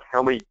 like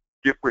how many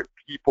different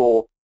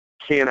people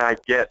can I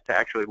get to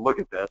actually look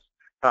at this,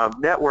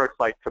 networks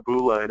like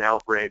Taboola and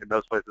Outbrain and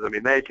those places, I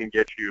mean, they can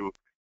get you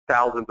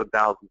thousands and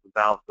thousands and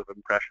thousands of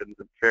impressions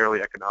at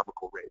fairly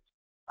economical rates.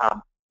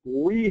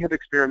 We have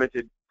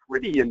experimented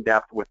pretty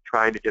in-depth with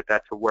trying to get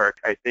that to work.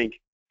 I think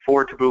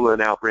for Taboola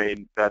and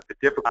Outbrain, that the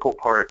difficult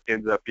part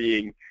ends up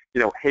being,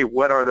 hey,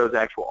 what are those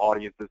actual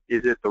audiences?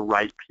 Is it the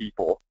right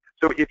people?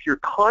 So if your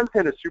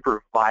content is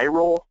super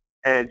viral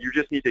and you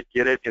just need to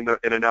get it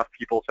in enough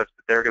people such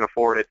that they're going to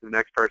forward it to the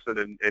next person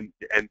and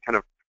kind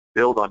of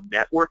build on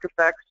network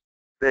effects,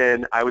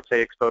 then I would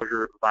say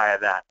exposure via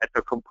that. At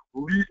the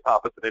complete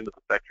opposite end of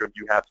the spectrum,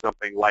 you have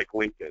something like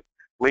LinkedIn.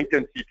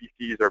 LinkedIn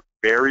CPCs are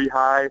very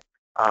high.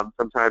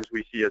 Sometimes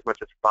we see as much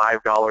as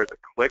 $5 a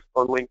click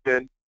on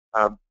LinkedIn.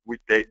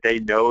 They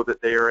know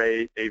that they are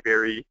a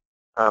very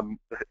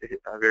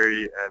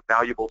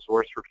valuable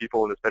source for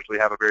people, and especially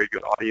have a very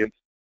good audience.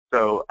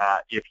 So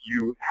if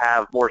you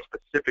have more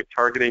specific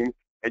targeting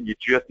and you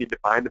just need to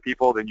find the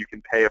people, then you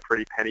can pay a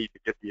pretty penny to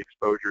get the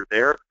exposure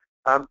there.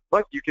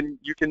 But you can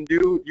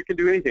do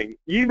anything.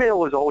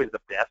 Email is always the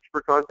best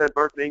for content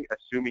marketing,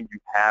 assuming you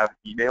have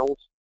emails.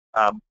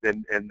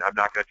 And I'm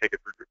not going to take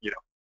it for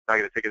not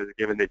going to take it as a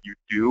given that you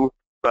do.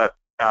 But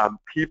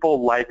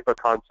people like the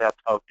concept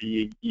of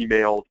being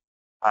emailed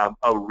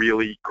a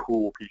really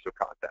cool piece of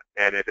content,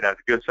 and if it has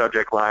a good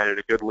subject line and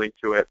a good link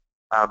to it,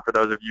 for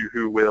those of you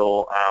who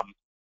will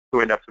who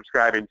end up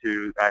subscribing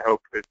to, I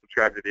hope,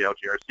 subscribe to the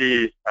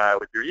LGRC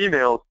with your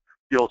emails,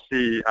 you'll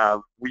see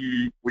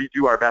we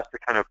do our best to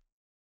kind of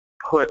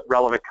put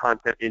relevant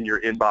content in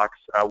your inbox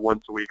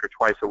once a week or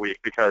twice a week,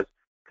 because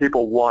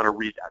people want to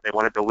read that. They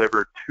want it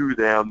delivered to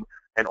them,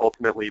 and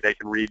ultimately they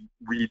can read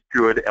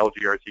good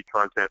LGRC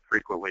content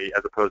frequently,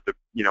 as opposed to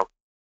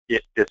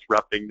it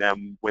disrupting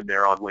them when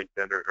they're on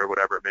LinkedIn or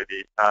whatever it may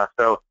be.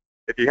 So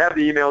if you have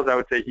the emails, I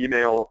would say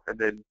email, and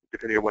then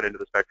depending on what end of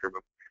the spectrum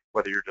of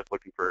whether you're just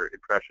looking for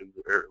impressions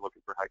or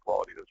looking for high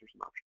quality, those are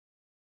some options.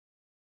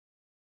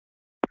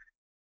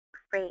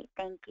 Great,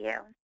 thank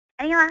you.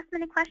 Any last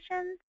minute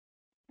questions?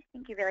 I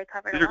think you really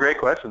covered it. These are great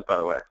questions, by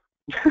the way.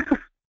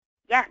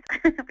 Yes,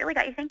 really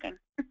got you thinking.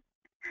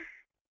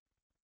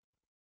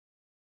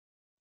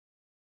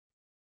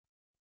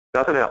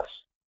 Nothing else?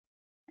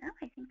 No,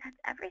 I think that's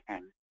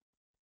everything.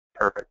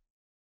 Perfect.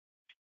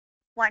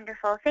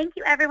 Wonderful. Thank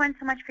you, everyone,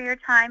 so much for your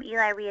time.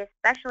 Eli, we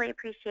especially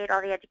appreciate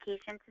all the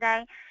education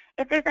today.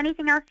 If there's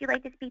anything else you'd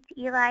like to speak to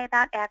Eli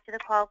about after the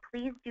call,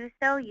 please do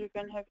so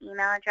using his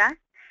email address.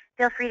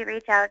 Feel free to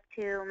reach out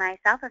to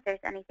myself if there's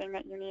anything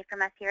that you need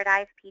from us here at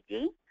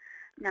IFPG.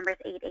 Number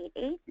is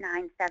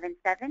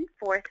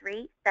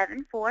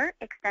 888-977-4374,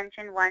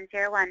 extension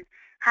 101.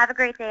 Have a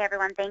great day,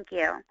 everyone. Thank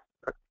you.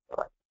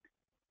 Bye.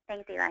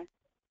 Thanks, Eli.